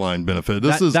 down the line benefit.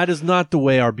 That is not the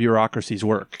way our bureaucracies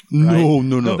work. no.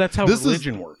 No, that's how This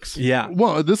religion works. Yeah,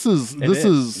 Well, this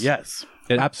is Yes.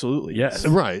 absolutely. Yes.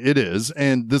 right. It is,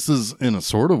 and this is in a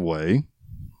sort of way.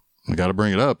 I got to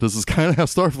bring it up. This is kind of how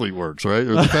Starfleet works, right?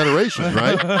 Or the Federation,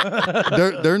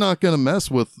 right? They're not going to mess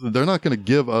with. They're not going to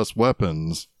give us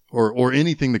weapons or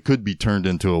anything that could be turned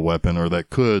into a weapon or that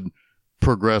could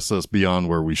progress us beyond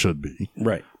where we should be.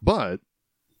 Right. But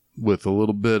with a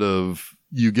little bit of,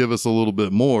 you give us a little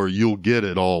bit more, you'll get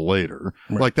it all later.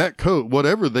 Right. Like that code,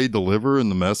 whatever they deliver in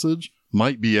the message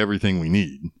might be everything we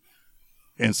need.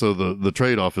 And so the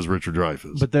trade-off is Richard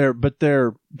Dreyfuss. But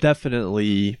they're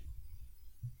definitely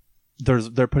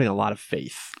they're putting a lot of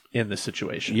faith in this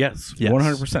situation. Yes. Yes.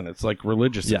 100%. It's like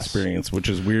religious Yes. experience, which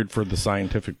is weird for the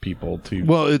scientific people to.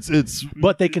 Well, it's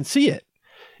But they can see it.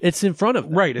 It's in front of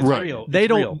them. Right. It's Right. real. They It's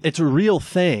don't. real. It's a real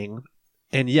thing,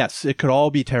 and yes, it could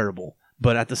all be terrible.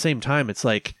 But at the same time, it's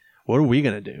like, what are we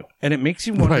gonna do? And it makes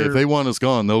you wonder. right. If they want us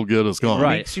gone, they'll get us gone. It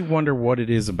Right. makes you wonder what it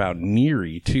is about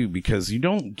Neary too, because you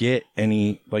don't get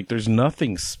any there's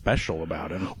nothing special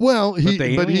about him. Well, But the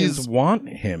aliens he's want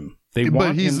him. They but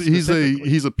want he's him specifically.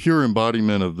 he's a pure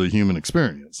embodiment of the human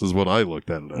experience, is what I looked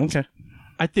at it as. Okay.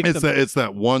 I think It's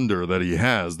that wonder that he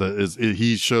has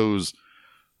he shows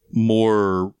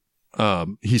more.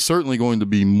 He's certainly going to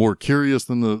be more curious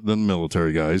than the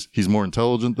military guys. He's more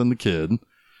intelligent than the kid.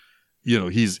 You know,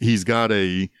 he's got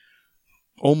a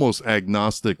almost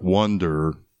agnostic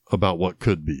wonder about what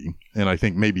could be, and I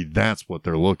think maybe that's what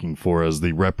they're looking for as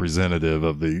the representative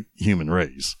of the human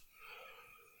race.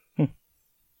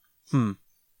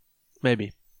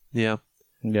 maybe, yeah.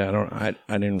 Yeah, I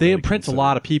didn't. They really imprint a consider-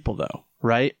 lot of people, though,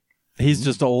 right? He's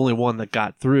just the only one that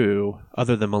got through,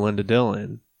 other than Melinda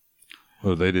Dillon.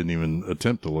 Oh, they didn't even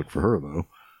attempt to look for her though.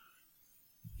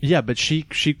 Yeah, but she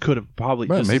could have probably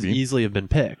Right, just as maybe. easily have been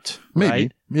picked. Maybe,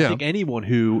 right? yeah. I think anyone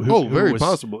who Very was,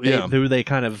 possible, yeah. who they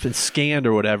kind of scanned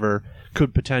or whatever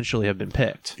could potentially have been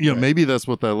picked. You know, maybe that's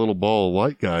what that little ball of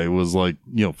light guy was like.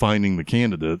 You know, finding the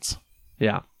candidates.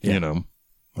 Yeah, You know,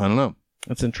 I don't know.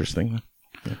 That's interesting.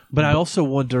 but I also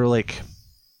wonder, like,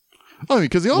 I mean,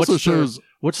 because he also What's their- shows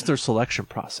what's their selection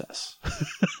process?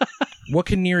 What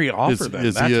can Neary offer Is- them?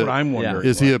 is That's he a- what I'm wondering.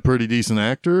 Is he a pretty decent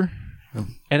actor?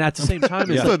 And at the same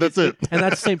time, Yeah, that's it. And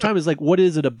at the same time, it's like, what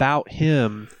is it about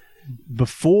him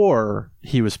before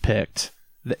he was picked?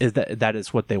 Is that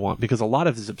is what they want? Because a lot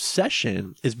of his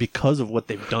obsession is because of what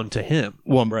they've done to him.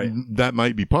 Well, that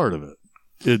might be part of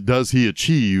it. Does he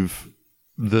achieve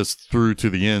this through to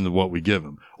the end of what we give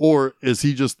him, or is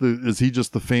he just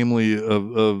the family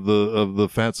of the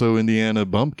Fatso Indiana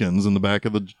bumpkins in the back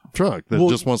of the truck that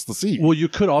just wants the seat? Well, you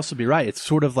could also be right. It's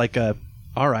sort of like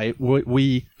all right,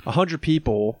 we 100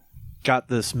 people got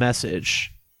this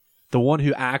message. The one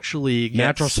who actually gets,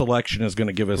 Natural selection is going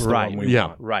to give us the Right. one we Yeah.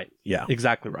 want. right, Yeah.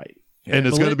 exactly right. And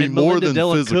it's going to be more Melinda than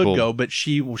Dillon physical. could go, but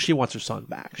she wants her son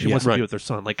back. She Yeah. wants to Right. be with her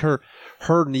son. Like her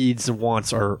needs and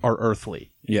wants are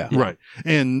earthly. Yeah. Right.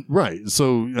 And right.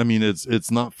 So, I mean, it's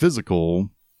not physical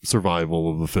survival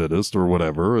of the fittest or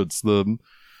whatever. It's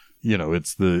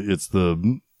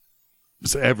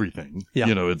it's everything. Yeah.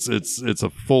 It's a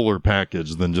fuller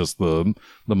package than just the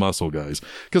muscle guys.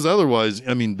 Because otherwise,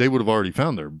 I mean, they would have already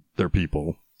found their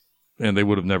people and they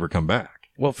would have never come back.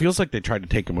 Well, it feels like they tried to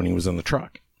take him when he was in the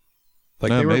truck.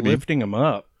 Like they were maybe. lifting him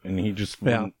up, and he just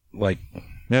wouldn't, like.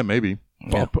 Yeah, maybe.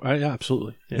 Yeah,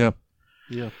 absolutely. Yeah.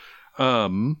 Yeah.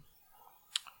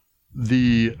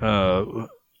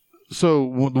 So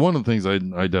one of the things I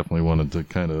definitely wanted to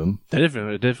kind of, They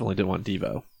definitely didn't want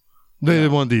Devo. they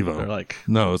didn't want They're Devo. like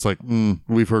No, it's like,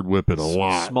 we've heard Whip It a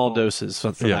lot. small doses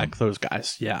for Yeah. those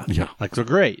guys. Yeah. Yeah. Like they're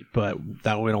great, but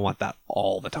that we don't want that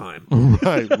all the time.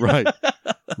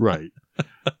 Right.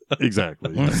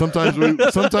 Exactly. Sometimes we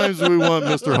want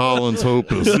Mr. Holland's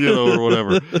Hopus, or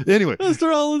whatever. Anyway,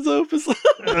 Mr. Holland's Opus. So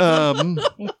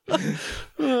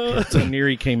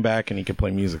Neary came back, and he could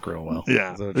play music real well.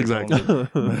 yeah, Is that what you're calling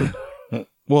exactly. it?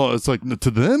 Well, it's like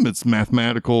to them, it's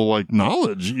mathematical like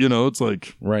knowledge. It's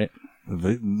like Right.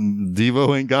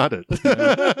 Devo ain't got it.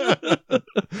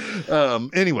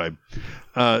 Anyway,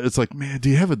 it's like, man, do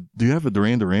you have a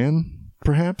Duran Duran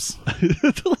perhaps?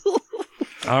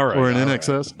 All right. Or an all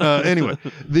NXS. Anyway,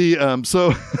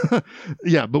 so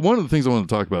yeah, but one of the things I wanted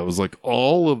to talk about was like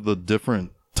all of the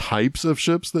different types of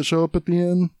ships that show up at the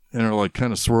end and are like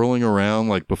kind of swirling around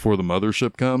like before the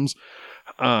mothership comes.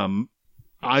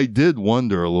 I did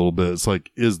wonder a little bit. It's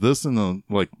like, is this an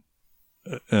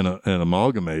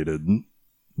amalgamated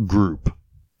group?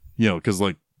 Because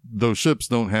like those ships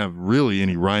don't have really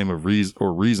any rhyme of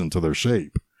reason to their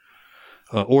shape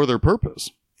or their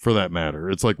purpose. For that matter,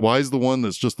 it's like, why is the one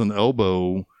that's just an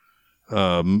elbow,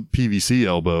 PVC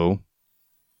elbow?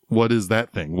 What is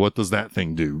that thing? What does that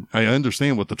thing do? I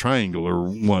understand what the triangular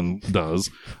one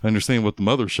does. I understand what the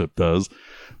mothership does,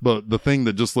 but the thing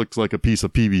that just looks like a piece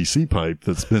of PVC pipe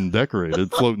that's been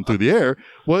decorated floating through the air,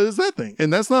 what is that thing?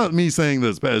 And that's not me saying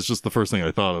this bad. It's just the first thing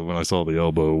I thought of when I saw the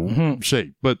elbow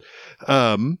shape. But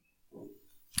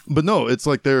no, it's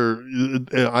like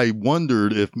I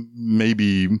wondered if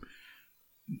maybe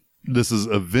this is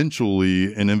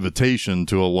eventually an invitation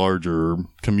to a larger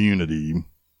community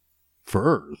for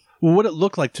Earth. Well, what it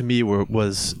looked like to me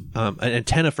was an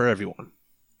antenna for everyone,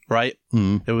 right?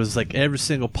 Mm-hmm. It was like every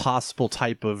single possible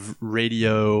type of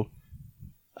radio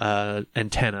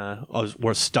antenna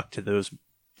were stuck to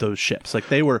those ships. Like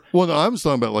they were. Well, no, I was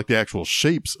talking about like the actual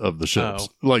shapes of the ships,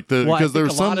 like Well, I because think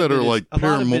there's a lot some of that it are is- like a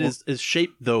lot of it pyramid. is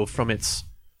shaped though from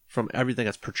everything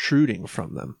that's protruding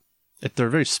from them. They're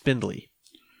very spindly.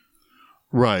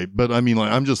 Right, but I mean,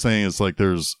 like I'm just saying, it's like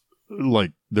there's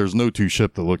no two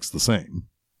ship that looks the same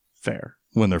Fair.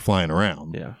 when they're flying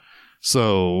around. Yeah.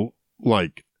 So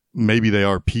like maybe they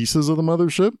are pieces of the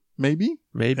mothership, maybe,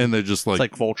 Maybe. and they're just It's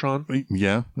like Voltron.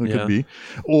 yeah, it Yeah. could be,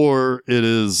 or it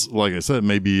is like I said,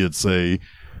 maybe it's they're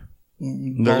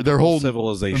Multiple holding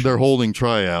civilizations. they're holding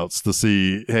tryouts to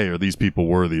see, hey, are these people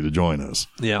worthy to join us?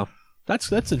 Yeah. That's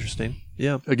interesting.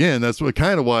 Yeah. Again, that's what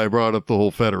kind of why I brought up the whole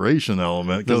Federation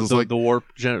element, because it's like the warp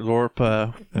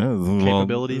yeah,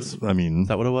 capabilities? I mean, Is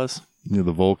that what it was? the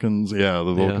Vulcans, the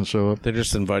Vulcans show up. They're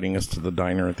just inviting us to the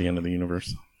diner at the end of the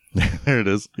universe. There it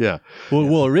is. Yeah,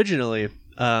 Well, originally,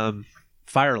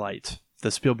 Firelight,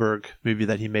 the Spielberg movie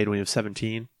that he made when he was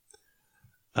 17,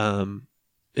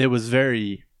 it was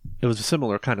a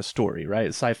similar kind of story, right? A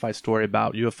sci-fi story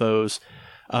about UFOs.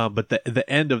 But the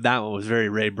end of that one was very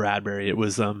Ray Bradbury. It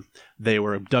was they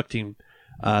were abducted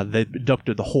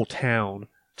the whole town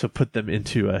to put them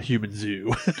into a human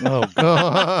zoo. Oh,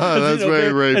 that's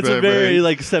very Ray It's Bradbury. a very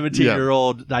like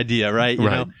 17-year-old idea, right? You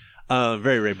Right. know,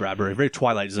 very Ray Bradbury, very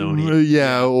Twilight Zone.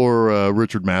 Yeah, or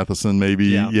Richard Matheson, maybe.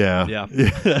 Yeah. Yeah.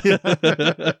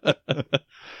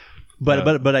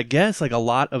 But I guess like a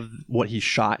lot of what he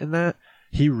shot in that,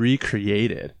 he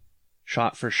recreated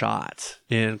shot for shot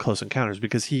in Close Encounters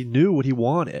because he knew what he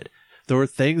wanted. There were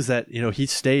things that he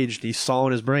staged, he saw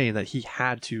in his brain that he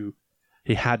had to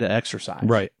exercise.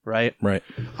 Right.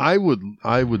 I would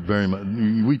very much.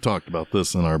 We talked about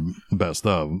this in our best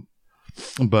of,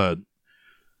 but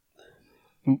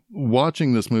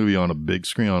watching this movie on a big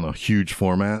screen on a huge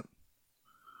format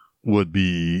would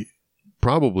be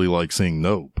probably like seeing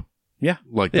Nope. Yeah.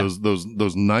 Like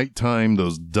those nighttime,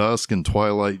 those dusk and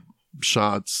twilight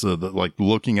shots, that like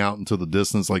looking out into the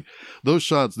distance, like those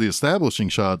shots, the establishing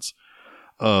shots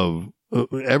of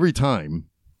every time,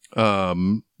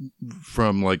 from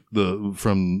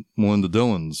Melinda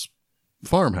Dillon's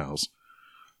farmhouse.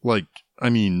 Like,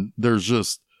 I mean, there's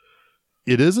just,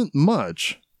 it isn't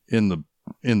much in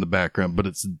the background, but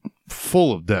it's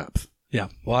full of depth. Yeah.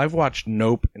 Well, I've watched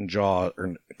Nope and Jaws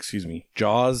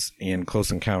and Close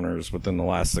Encounters within the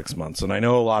last 6 months. And I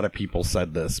know a lot of people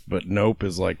said this, but Nope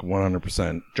is like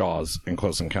 100% Jaws and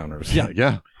Close Encounters.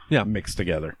 Yeah. Mixed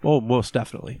together. Oh, most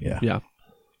definitely. Yeah.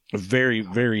 A very,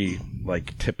 very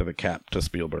like tip of the cap to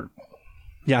Spielberg.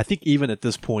 Yeah, I think even at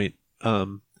this point,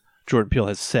 Jordan Peele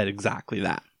has said exactly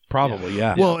that. Probably,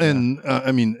 yeah. Well, and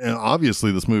I mean,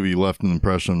 obviously this movie left an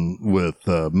impression with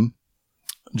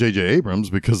J.J. Abrams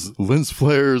because lens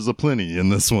flare is aplenty in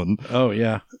this one. Oh,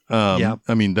 yeah. Yeah.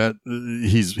 I mean, that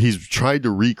he's tried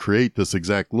to recreate this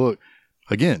exact look.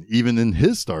 Again, even in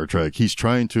his Star Trek, he's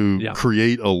trying to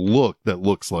create a look that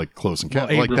looks like Close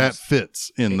Encounters. Like that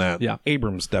fits in that. Yeah.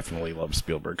 Abrams definitely loves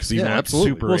Spielberg because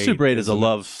absolutely. Super Well, 8 Super 8 is a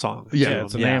love song. Yeah,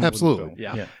 it's an Amblin absolutely.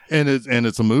 film. Yeah. And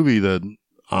it's a movie that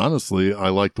honestly I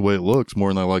like the way it looks more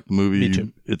than I like the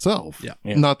movie itself. Yeah.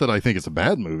 Not that I think it's a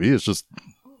bad movie. It's just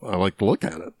I like to look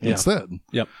at it instead.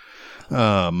 Yep.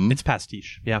 It's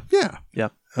pastiche. Yeah. Yeah. Yeah.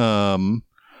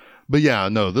 But yeah,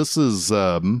 no, this is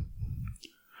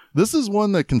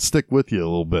one that can stick with you a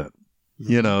little bit.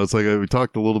 You know, it's like we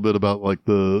talked a little bit about like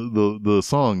the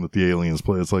song that the aliens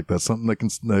play. It's like that's something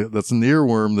that's an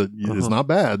earworm that is not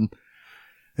bad,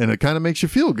 and it kind of makes you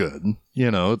feel good. You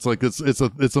know, it's like it's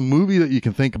a movie that you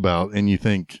can think about and you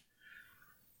think,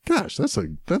 gosh, it's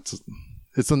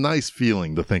a nice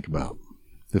feeling to think about,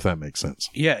 if that makes sense.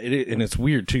 Yeah, and it's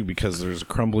weird too because there's a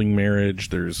crumbling marriage.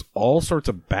 There's all sorts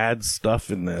of bad stuff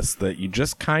in this that you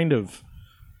just kind of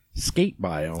skate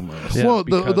by almost. Yeah. Well,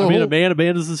 a man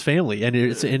abandons his family, and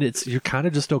it's you're kind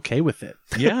of just okay with it.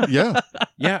 Yeah, yeah.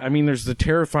 Yeah, I mean, there's the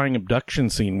terrifying abduction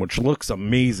scene, which looks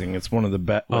amazing. It's one of the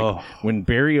best. When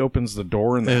Barry opens the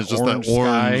door and it's just that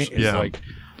orange sky, it's like,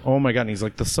 oh my god! And he's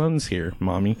like, "The sun's here,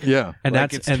 mommy." Yeah, and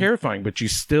like, it's terrifying, but you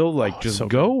still just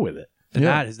go with it. And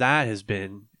that has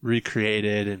been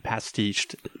recreated and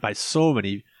pastiched by so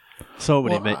many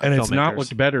and it's not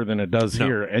looked better than it does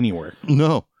here anywhere.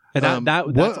 No. And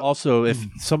that's also, if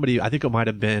somebody, I think it might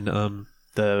have been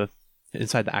the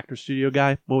Inside the Actor Studio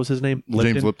guy. What was his name?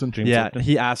 James Lipton. Lipton.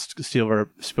 He asked Spielberg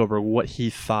what he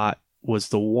thought was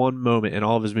the one moment in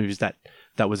all of his movies that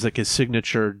was like his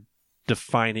signature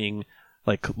defining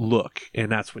like look, and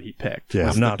that's what he picked. Yeah,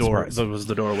 was I'm not the door. surprised. That was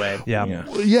the doorway. Yeah.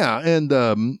 Yeah,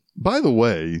 and by the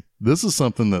way, this is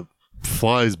something that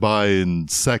flies by in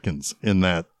seconds in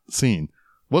that scene.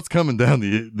 What's coming down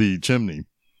the chimney?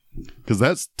 Because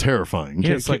that's terrifying.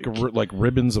 Yeah, it's like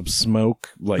ribbons of smoke,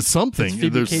 like something. It's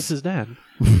Phoebe Cates' dad.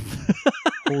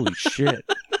 Holy shit!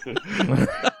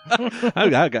 I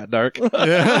got dark.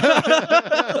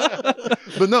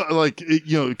 But no, like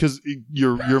because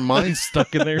your mind's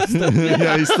stuck in there.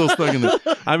 Yeah, he's still stuck in there.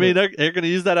 I mean, they're going to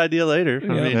use that idea later.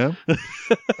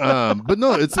 But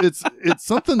no, it's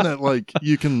something that like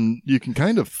you can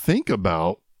kind of think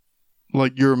about.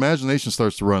 Like your imagination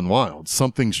starts to run wild.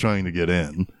 Something's trying to get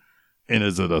in. And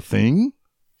is it a thing?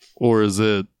 Or is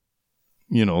it,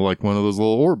 like one of those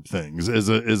little orb things? Is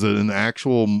it an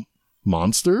actual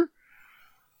monster?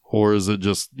 Or is it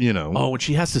just, Oh, when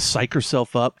she has to psych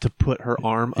herself up to put her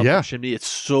arm up the chimney, it's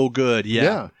so good.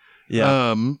 Yeah.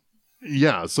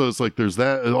 Yeah. So it's like there's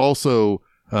that. And also,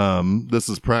 this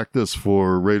is practice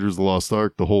for Raiders of the Lost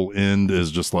Ark. The whole end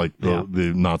is just like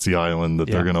the Nazi island that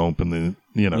they're going to open the,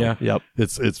 Yep.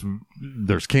 It's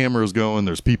there's cameras going,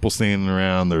 there's people standing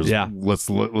around, there's let's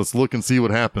look and see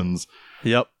what happens.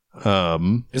 Yep.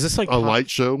 Is this like a light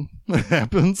show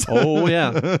happens? Oh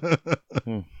yeah.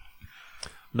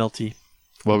 Melty.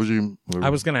 What was you? I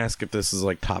was going to ask if this is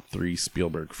like top 3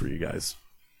 Spielberg for you guys.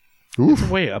 Oof. It's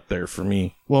way up there for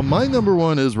me. Well, my number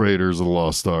 1 is Raiders of the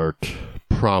Lost Ark,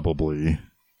 probably.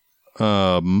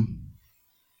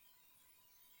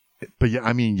 But yeah,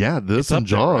 I mean, this and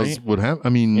Jaws there, right? Would have. I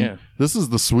mean, this is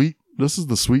the sweet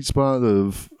spot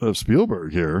of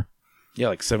Spielberg here. Yeah,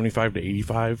 like 75 to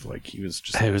 85. Like he was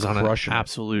just on an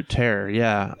absolute tear.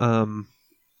 Yeah.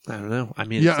 I don't know. I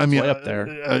mean, Yeah, I mean, way up there.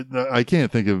 I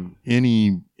can't think of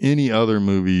any other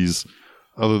movies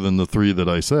other than the three that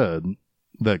I said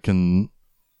that can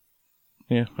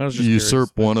Yeah, I was just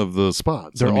usurp curious. one of the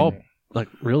spots. They're I mean, all like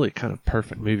really kind of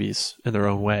perfect movies in their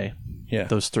own way. Yeah.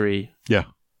 Those three. yeah.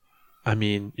 I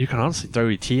mean, you can honestly throw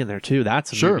E.T. in there too.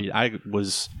 That's a Sure. movie I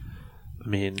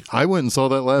mean, I went and saw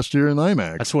that last year in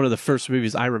IMAX. that's one of the first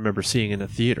movies I remember seeing in a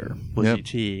theater was Yep.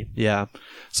 E.T. Yeah.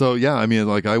 So yeah, I mean,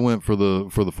 like I went for the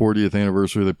 40th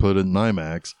anniversary. They put it in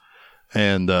IMAX,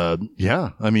 and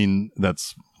yeah, I mean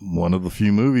that's one of the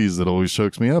few movies that always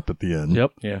chokes me up at the end.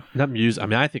 Yep. Yeah. That music. I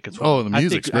mean, I think it's Oh, the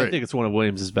music's I great. think it's one of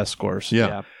Williams' best scores.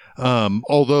 Yeah.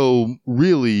 Although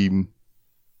really,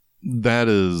 that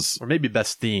is Or maybe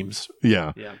best themes.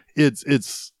 yeah, Yeah.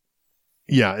 it's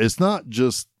yeah, it's not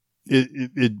just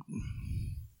it.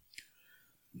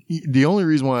 The only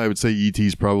reason why I would say E.T.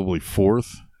 is probably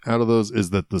fourth out of those is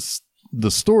that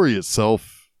the story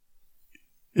itself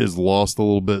is lost a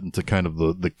little bit into kind of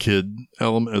the kid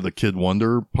element or the kid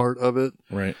wonder part of it.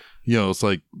 Right. You know, it's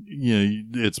like, you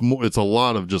know, it's a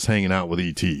lot of just hanging out with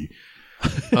E.T.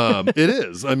 It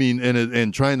is. I mean,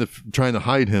 and trying to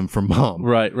hide him from mom.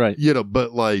 Right. Right. You know,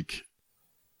 but like,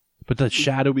 But the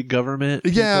shadowy government.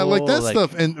 yeah, people, like that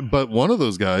stuff. But one of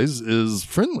those guys is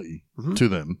friendly Mhm. to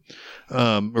them,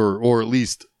 or at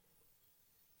least,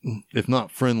 if not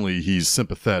friendly, he's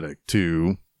sympathetic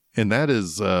to, and that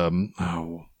is I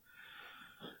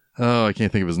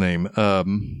can't think of his name.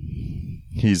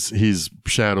 He's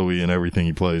shadowy in everything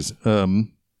he plays.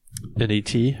 In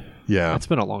E.T. Yeah, It's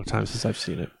been a long time since I've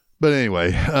seen it. but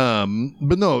anyway,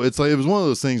 but no, it's like it was one of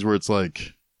those things where it's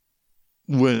like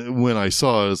when I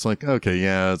saw it, it's like okay,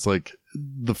 yeah, it's like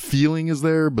the feeling is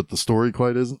there, but the story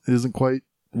quite isn't quite.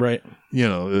 Right. You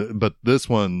know, but this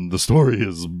one, the story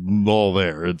is all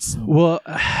there. It's Well,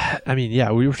 I mean,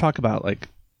 yeah, we were talking about like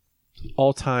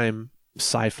all-time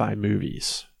sci-fi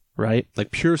movies, right?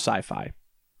 Like pure sci-fi.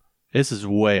 This is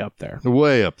way up there.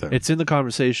 way up there. It's in the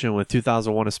conversation with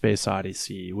 2001: A Space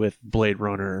Odyssey, with Blade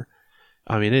Runner.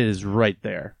 I mean, it is right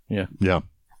there. Yeah.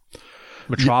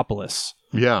 Metropolis.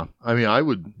 Yeah. I mean, I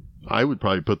would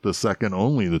probably put the second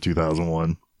only the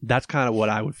 2001. That's kind of what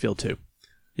I would feel too.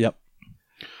 Yep.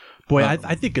 Boy, I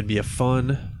think it'd be a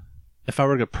fun if I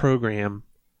were to program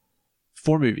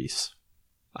 4 movies.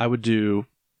 I would do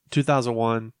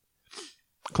 2001,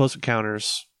 Close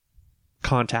Encounters,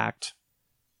 Contact,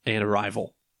 and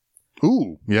Arrival.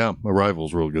 Ooh, yeah.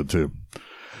 Arrival's real good too.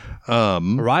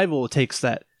 Arrival takes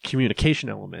that communication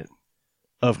element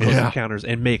of Close Yeah. Encounters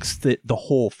and makes the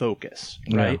whole focus,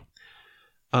 right?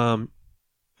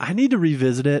 I need to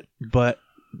revisit it, but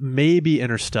maybe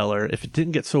Interstellar, if it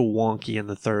didn't get so wonky in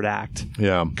the third act,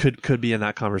 Yeah. could be in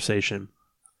that conversation.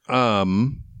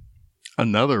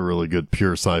 Another really good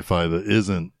pure sci-fi that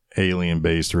isn't alien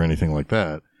based or anything like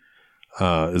that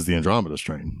is the Andromeda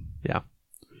Strain. Yeah.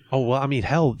 Oh, well, I mean,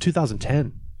 hell,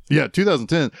 2010. Yeah,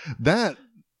 2010. That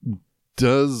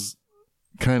does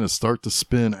kind of start to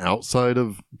spin outside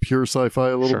of pure sci-fi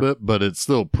a little Sure. bit, but it's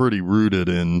still pretty rooted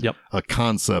in Yep. a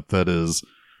concept that is,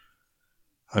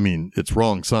 I mean, it's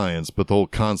wrong science, but the whole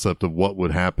concept of what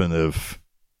would happen if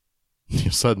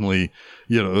suddenly,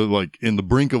 you know, like in the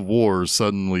brink of war,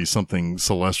 suddenly something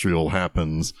celestial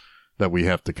happens that we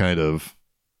have to kind of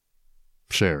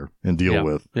share and deal Yeah.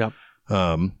 with. Yeah.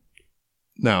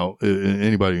 Now,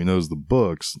 anybody who knows the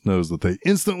books knows that they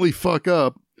instantly fuck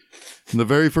up. And the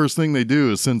very first thing they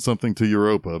do is send something to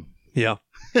Europa. Yeah.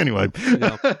 Anyway,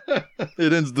 Yeah.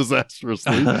 it ends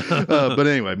disastrously. But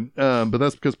anyway, but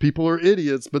that's because people are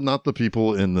idiots, but not the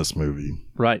people in this movie.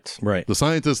 Right. Right. The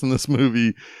scientists in this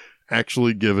movie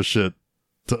actually give a shit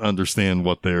to understand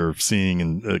what they're seeing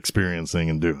and experiencing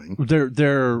and doing.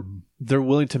 They're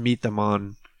willing to meet them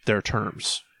on their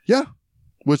terms. Yeah.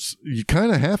 Which you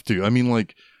kind of have to. I mean,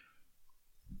 like,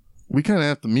 we kind of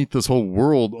have to meet this whole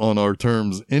world on our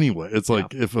terms anyway. It's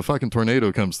like if a fucking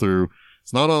tornado comes through,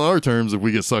 it's not on our terms if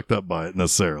we get sucked up by it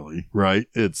necessarily, right?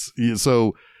 It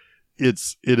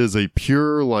is a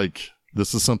pure, like,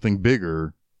 this is something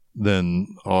bigger than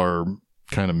our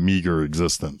kind of meager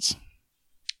existence.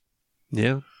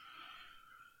 Yeah.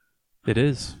 It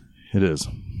is. It is.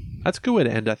 That's a good way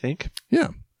to end, I think. Yeah.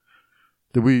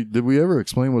 Did we ever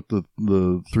explain what the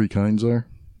 3 kinds are?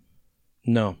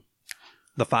 No.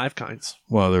 The 5 kinds.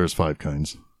 Well, there's 5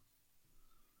 kinds.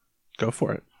 Go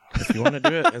for it. If you want to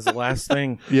do it as the last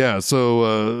thing. Yeah,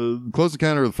 so close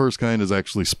encounter of the first kind is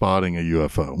actually spotting a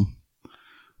UFO.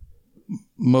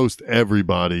 Most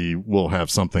everybody will have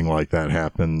something like that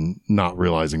happen, not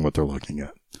realizing what they're looking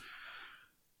at.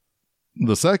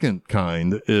 The second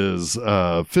kind is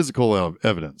physical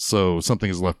evidence. So something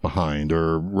is left behind,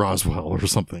 or Roswell or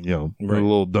something, a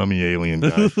little dummy alien guy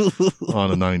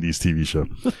on a 90s TV show,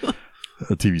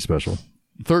 a TV special.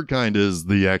 Third kind is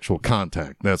the actual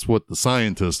contact. That's what the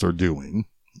scientists are doing.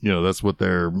 That's what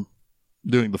they're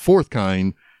doing. The fourth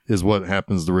kind is what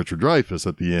happens to Richard Dreyfuss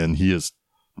at the end. He is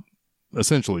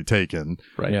essentially taken.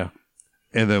 Right. Yeah.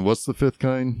 And then what's the fifth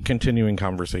kind? Continuing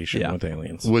conversation with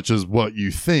aliens. Which is what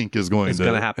you think is going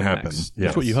to happen. Yes.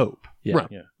 That's what you hope. Yeah. Right.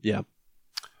 Yeah.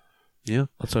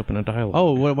 Let's open a dialogue.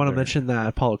 Oh, I want to mention that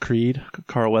Apollo Creed,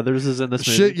 Carl Weathers is in this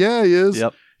movie. Shit, yeah, he is.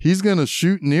 Yep. He's going to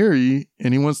shoot Neri,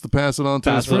 and he wants to pass it on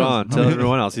to his friends. Tell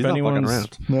everyone else. He's If not fucking anyone's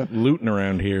around. looting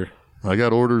around here. I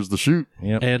got orders to shoot.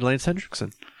 Yep. And Lance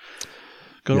Hendrickson.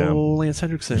 Good Yeah. old Lance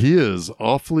Hendrickson. He is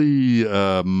awfully...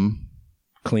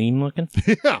 Clean looking.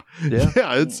 Yeah.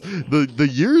 It's the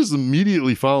years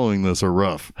immediately following this are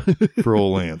rough for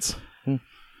old Lance.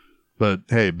 But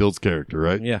hey, builds character,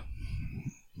 right? Yeah.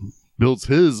 Builds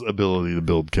his ability to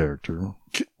build character.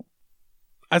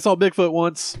 I saw Bigfoot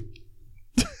once.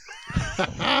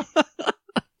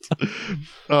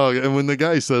 Oh, and when the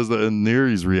guy says that, and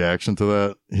Neri's reaction to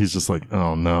that, he's just like,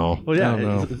 "Oh no." Well, yeah. Oh,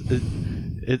 no.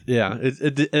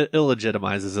 It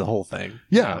illegitimizes the whole thing.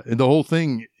 Yeah, and the whole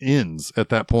thing ends at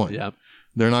that point. Yeah.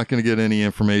 They're not going to get any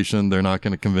information. They're not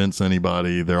going to convince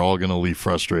anybody. They're all going to leave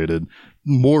frustrated,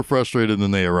 more frustrated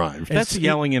than they arrived. That's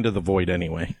yelling into the void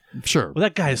anyway. Sure. Well,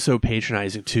 that guy is so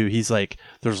patronizing too. He's like,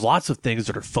 "There's lots of things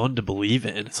that are fun to believe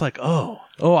in." It's like, oh,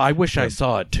 I wish I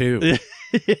saw it too.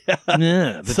 Yeah,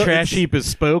 the So trash it's- heap is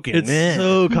spoken. it's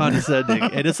so condescending,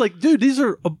 and it's like, dude, these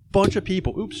are a bunch of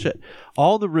people. Oops, shit,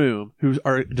 all in the room who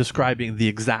are describing the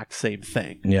exact same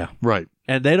thing, Yeah. Right.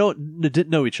 and they didn't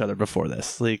know each other before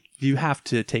this. Like, you have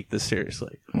to take this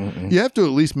seriously. You have to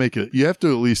at least you have to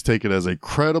at least take it as a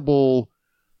credible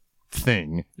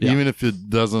thing, Yeah. even if it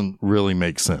doesn't really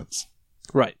make sense.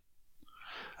 Right.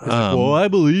 Well, I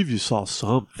believe you saw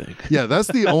something. Yeah, that's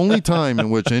the only time in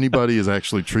which anybody is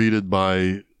actually treated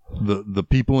by the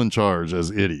people in charge as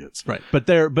idiots. Right, but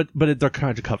they're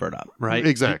trying to cover it up, right?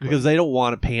 Exactly. Because they don't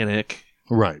want to panic.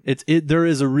 Right. There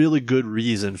is a really good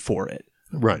reason for it,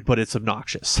 Right. but it's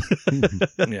obnoxious.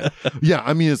 Yeah. Yeah,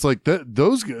 I mean, it's like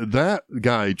that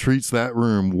guy treats that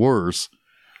room worse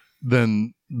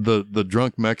than the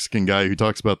drunk Mexican guy who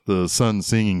talks about the sun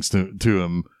singing to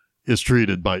him is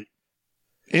treated by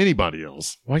anybody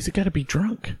else. Why's it got to be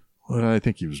drunk? Well, I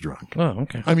think he was drunk. Oh,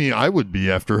 okay. I mean, I would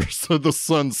be after the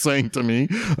sun sang to me.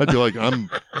 I'd be like, I'm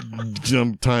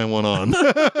tying one on.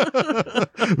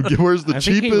 Where's the I cheapest?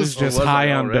 think he was just was I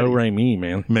high on already? Do Re Mi,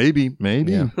 man. Maybe.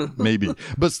 Maybe.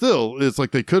 But still, it's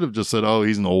like they could have just said, "Oh,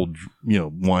 he's an old,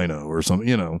 wino or something,"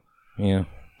 Yeah.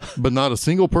 But not a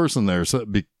single person there,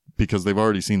 because they've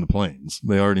already seen the planes.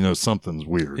 They already know something's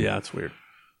weird. Yeah, it's weird.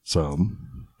 So,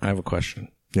 I have a question.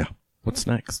 yeah. What's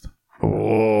next?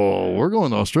 Oh, we're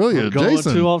going to Australia, We're going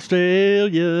Jason. to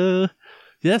Australia.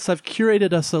 Yes, I've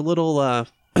curated us a little.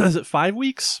 Is it 5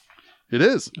 weeks? It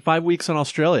is. 5 weeks in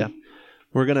Australia.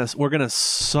 We're gonna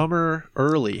summer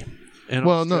early in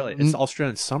Well, no, Australia. It's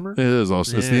Australian summer. It is.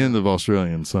 It's the Yeah. end of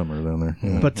Australian summer down there.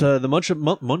 Yeah. But the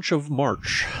month of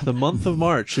March, the month of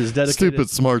March is dedicated. Stupid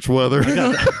smart weather.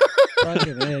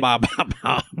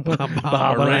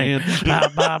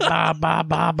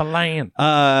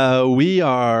 We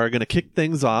are going to kick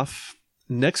things off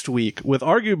next week with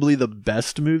arguably the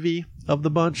best movie of the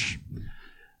bunch.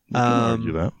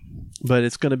 Argue that. But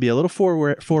it's going to be a little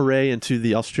foray into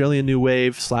the Australian New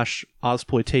Wave /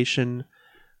 Ozploitation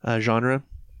genre.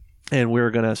 And we're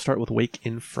going to start with Wake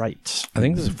in Fright. I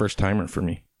think this is a first timer for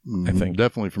me. I think.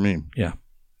 Definitely for me. Yeah.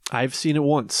 I've seen it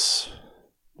once.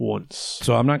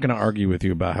 So I'm not going to argue with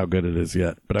you about how good it is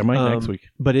yet, but I might next week.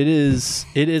 But it is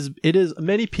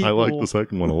many people. I like the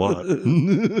second one a lot.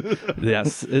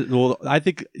 Yes. Well, I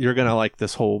think you're going to like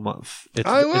this whole month. It's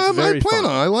I very plan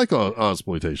fun. on. I like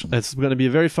Ozploitation. It's going to be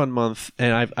a very fun month,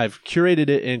 and I've curated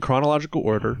it in chronological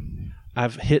order.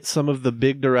 I've hit some of the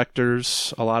big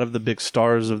directors. A lot of the big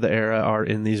stars of the era are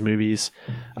in these movies,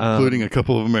 Including a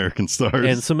couple of American stars.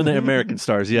 and some of the American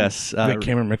stars. Yes, Wait,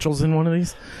 Cameron Mitchell's in one of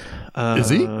these? Is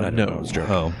he? No, I was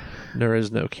joking. Oh. there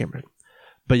is no Cameron.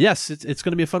 But yes, it's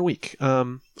going to be a fun week,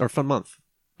 or fun month.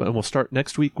 But we'll start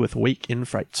next week with Wake in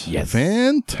Fright. Yes.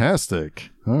 Fantastic.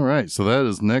 All right. So that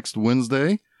is next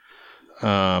Wednesday.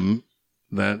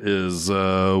 That is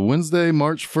Wednesday,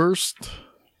 March 1st,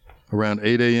 around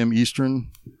 8 a.m. Eastern,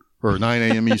 or 9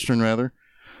 a.m. Eastern, rather.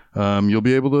 You'll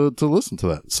be able to listen to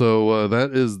that. So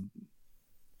that is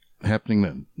happening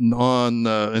then.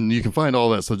 And you can find all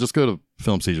that. So just go to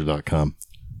filmseizure.com.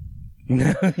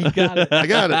 You got it. I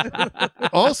got it.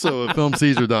 Also at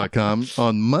filmcaesar.com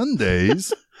on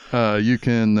Mondays, you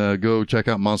can go check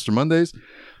out Monster Mondays.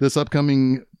 This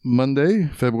upcoming Monday,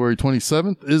 February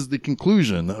 27th, is the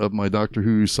conclusion of my Doctor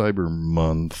Who Cyber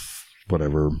Month,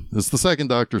 whatever. It's the second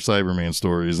Dr. Cyberman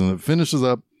stories, and it finishes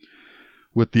up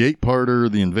with the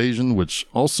 8-parter, The Invasion, which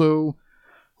also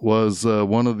was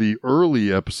one of the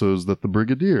early episodes that the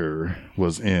Brigadier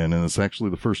was in, and it's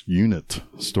actually the first unit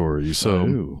story.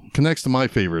 So connects to my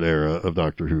favorite era of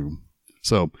Doctor Who.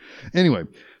 So anyway,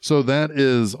 so that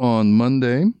is on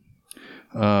Monday.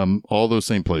 All those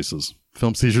same places.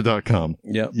 Filmcaesar.com.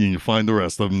 Yep. You can find the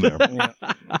rest of them there.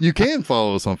 You can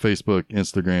follow us on Facebook,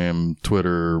 Instagram,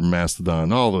 Twitter,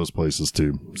 Mastodon, all those places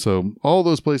too. So all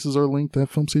those places are linked at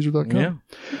filmcaesar.com.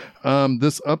 Yeah.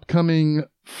 This upcoming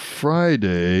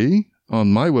Friday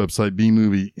on my website,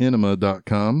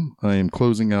 bmovieinema.com, I am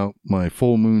closing out my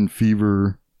Full Moon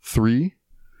Fever 3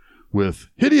 with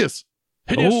Hideous.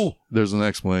 Hideous. Oh, there's an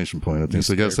exclamation point, I think.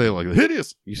 So you got to say it like that.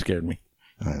 Hideous. You scared me.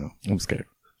 I know. I'm scared.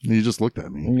 You just looked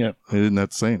at me. Yep. I didn't have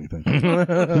to say anything.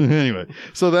 Anyway,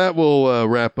 so that will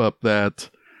wrap up that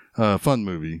fun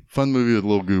movie. Fun movie with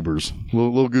little goobers.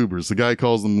 Little goobers. The guy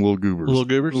calls them little goobers. Little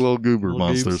goobers? Little goober Little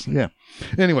monsters. goobs. Yeah.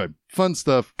 Anyway, fun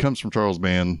stuff comes from Charles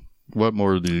Band. What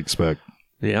more do you expect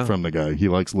Yeah. from the guy? He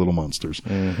likes little monsters.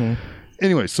 Mm-hmm.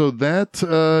 Anyway, so that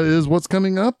is what's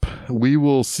coming up. We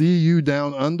will see you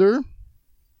down under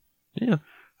Yeah.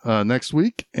 next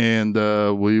week, and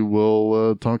we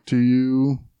will talk to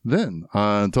you then.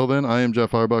 Until then, I am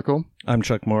Jeff Arbuckle. I'm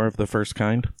Chuck Moore of The First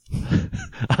Kind.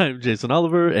 I'm Jason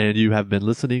Oliver, and you have been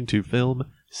listening to Film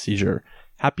Seizure.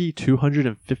 Happy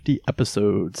 250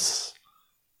 episodes.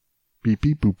 Beep,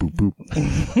 beep, boop,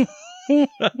 boop,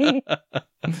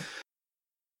 boop.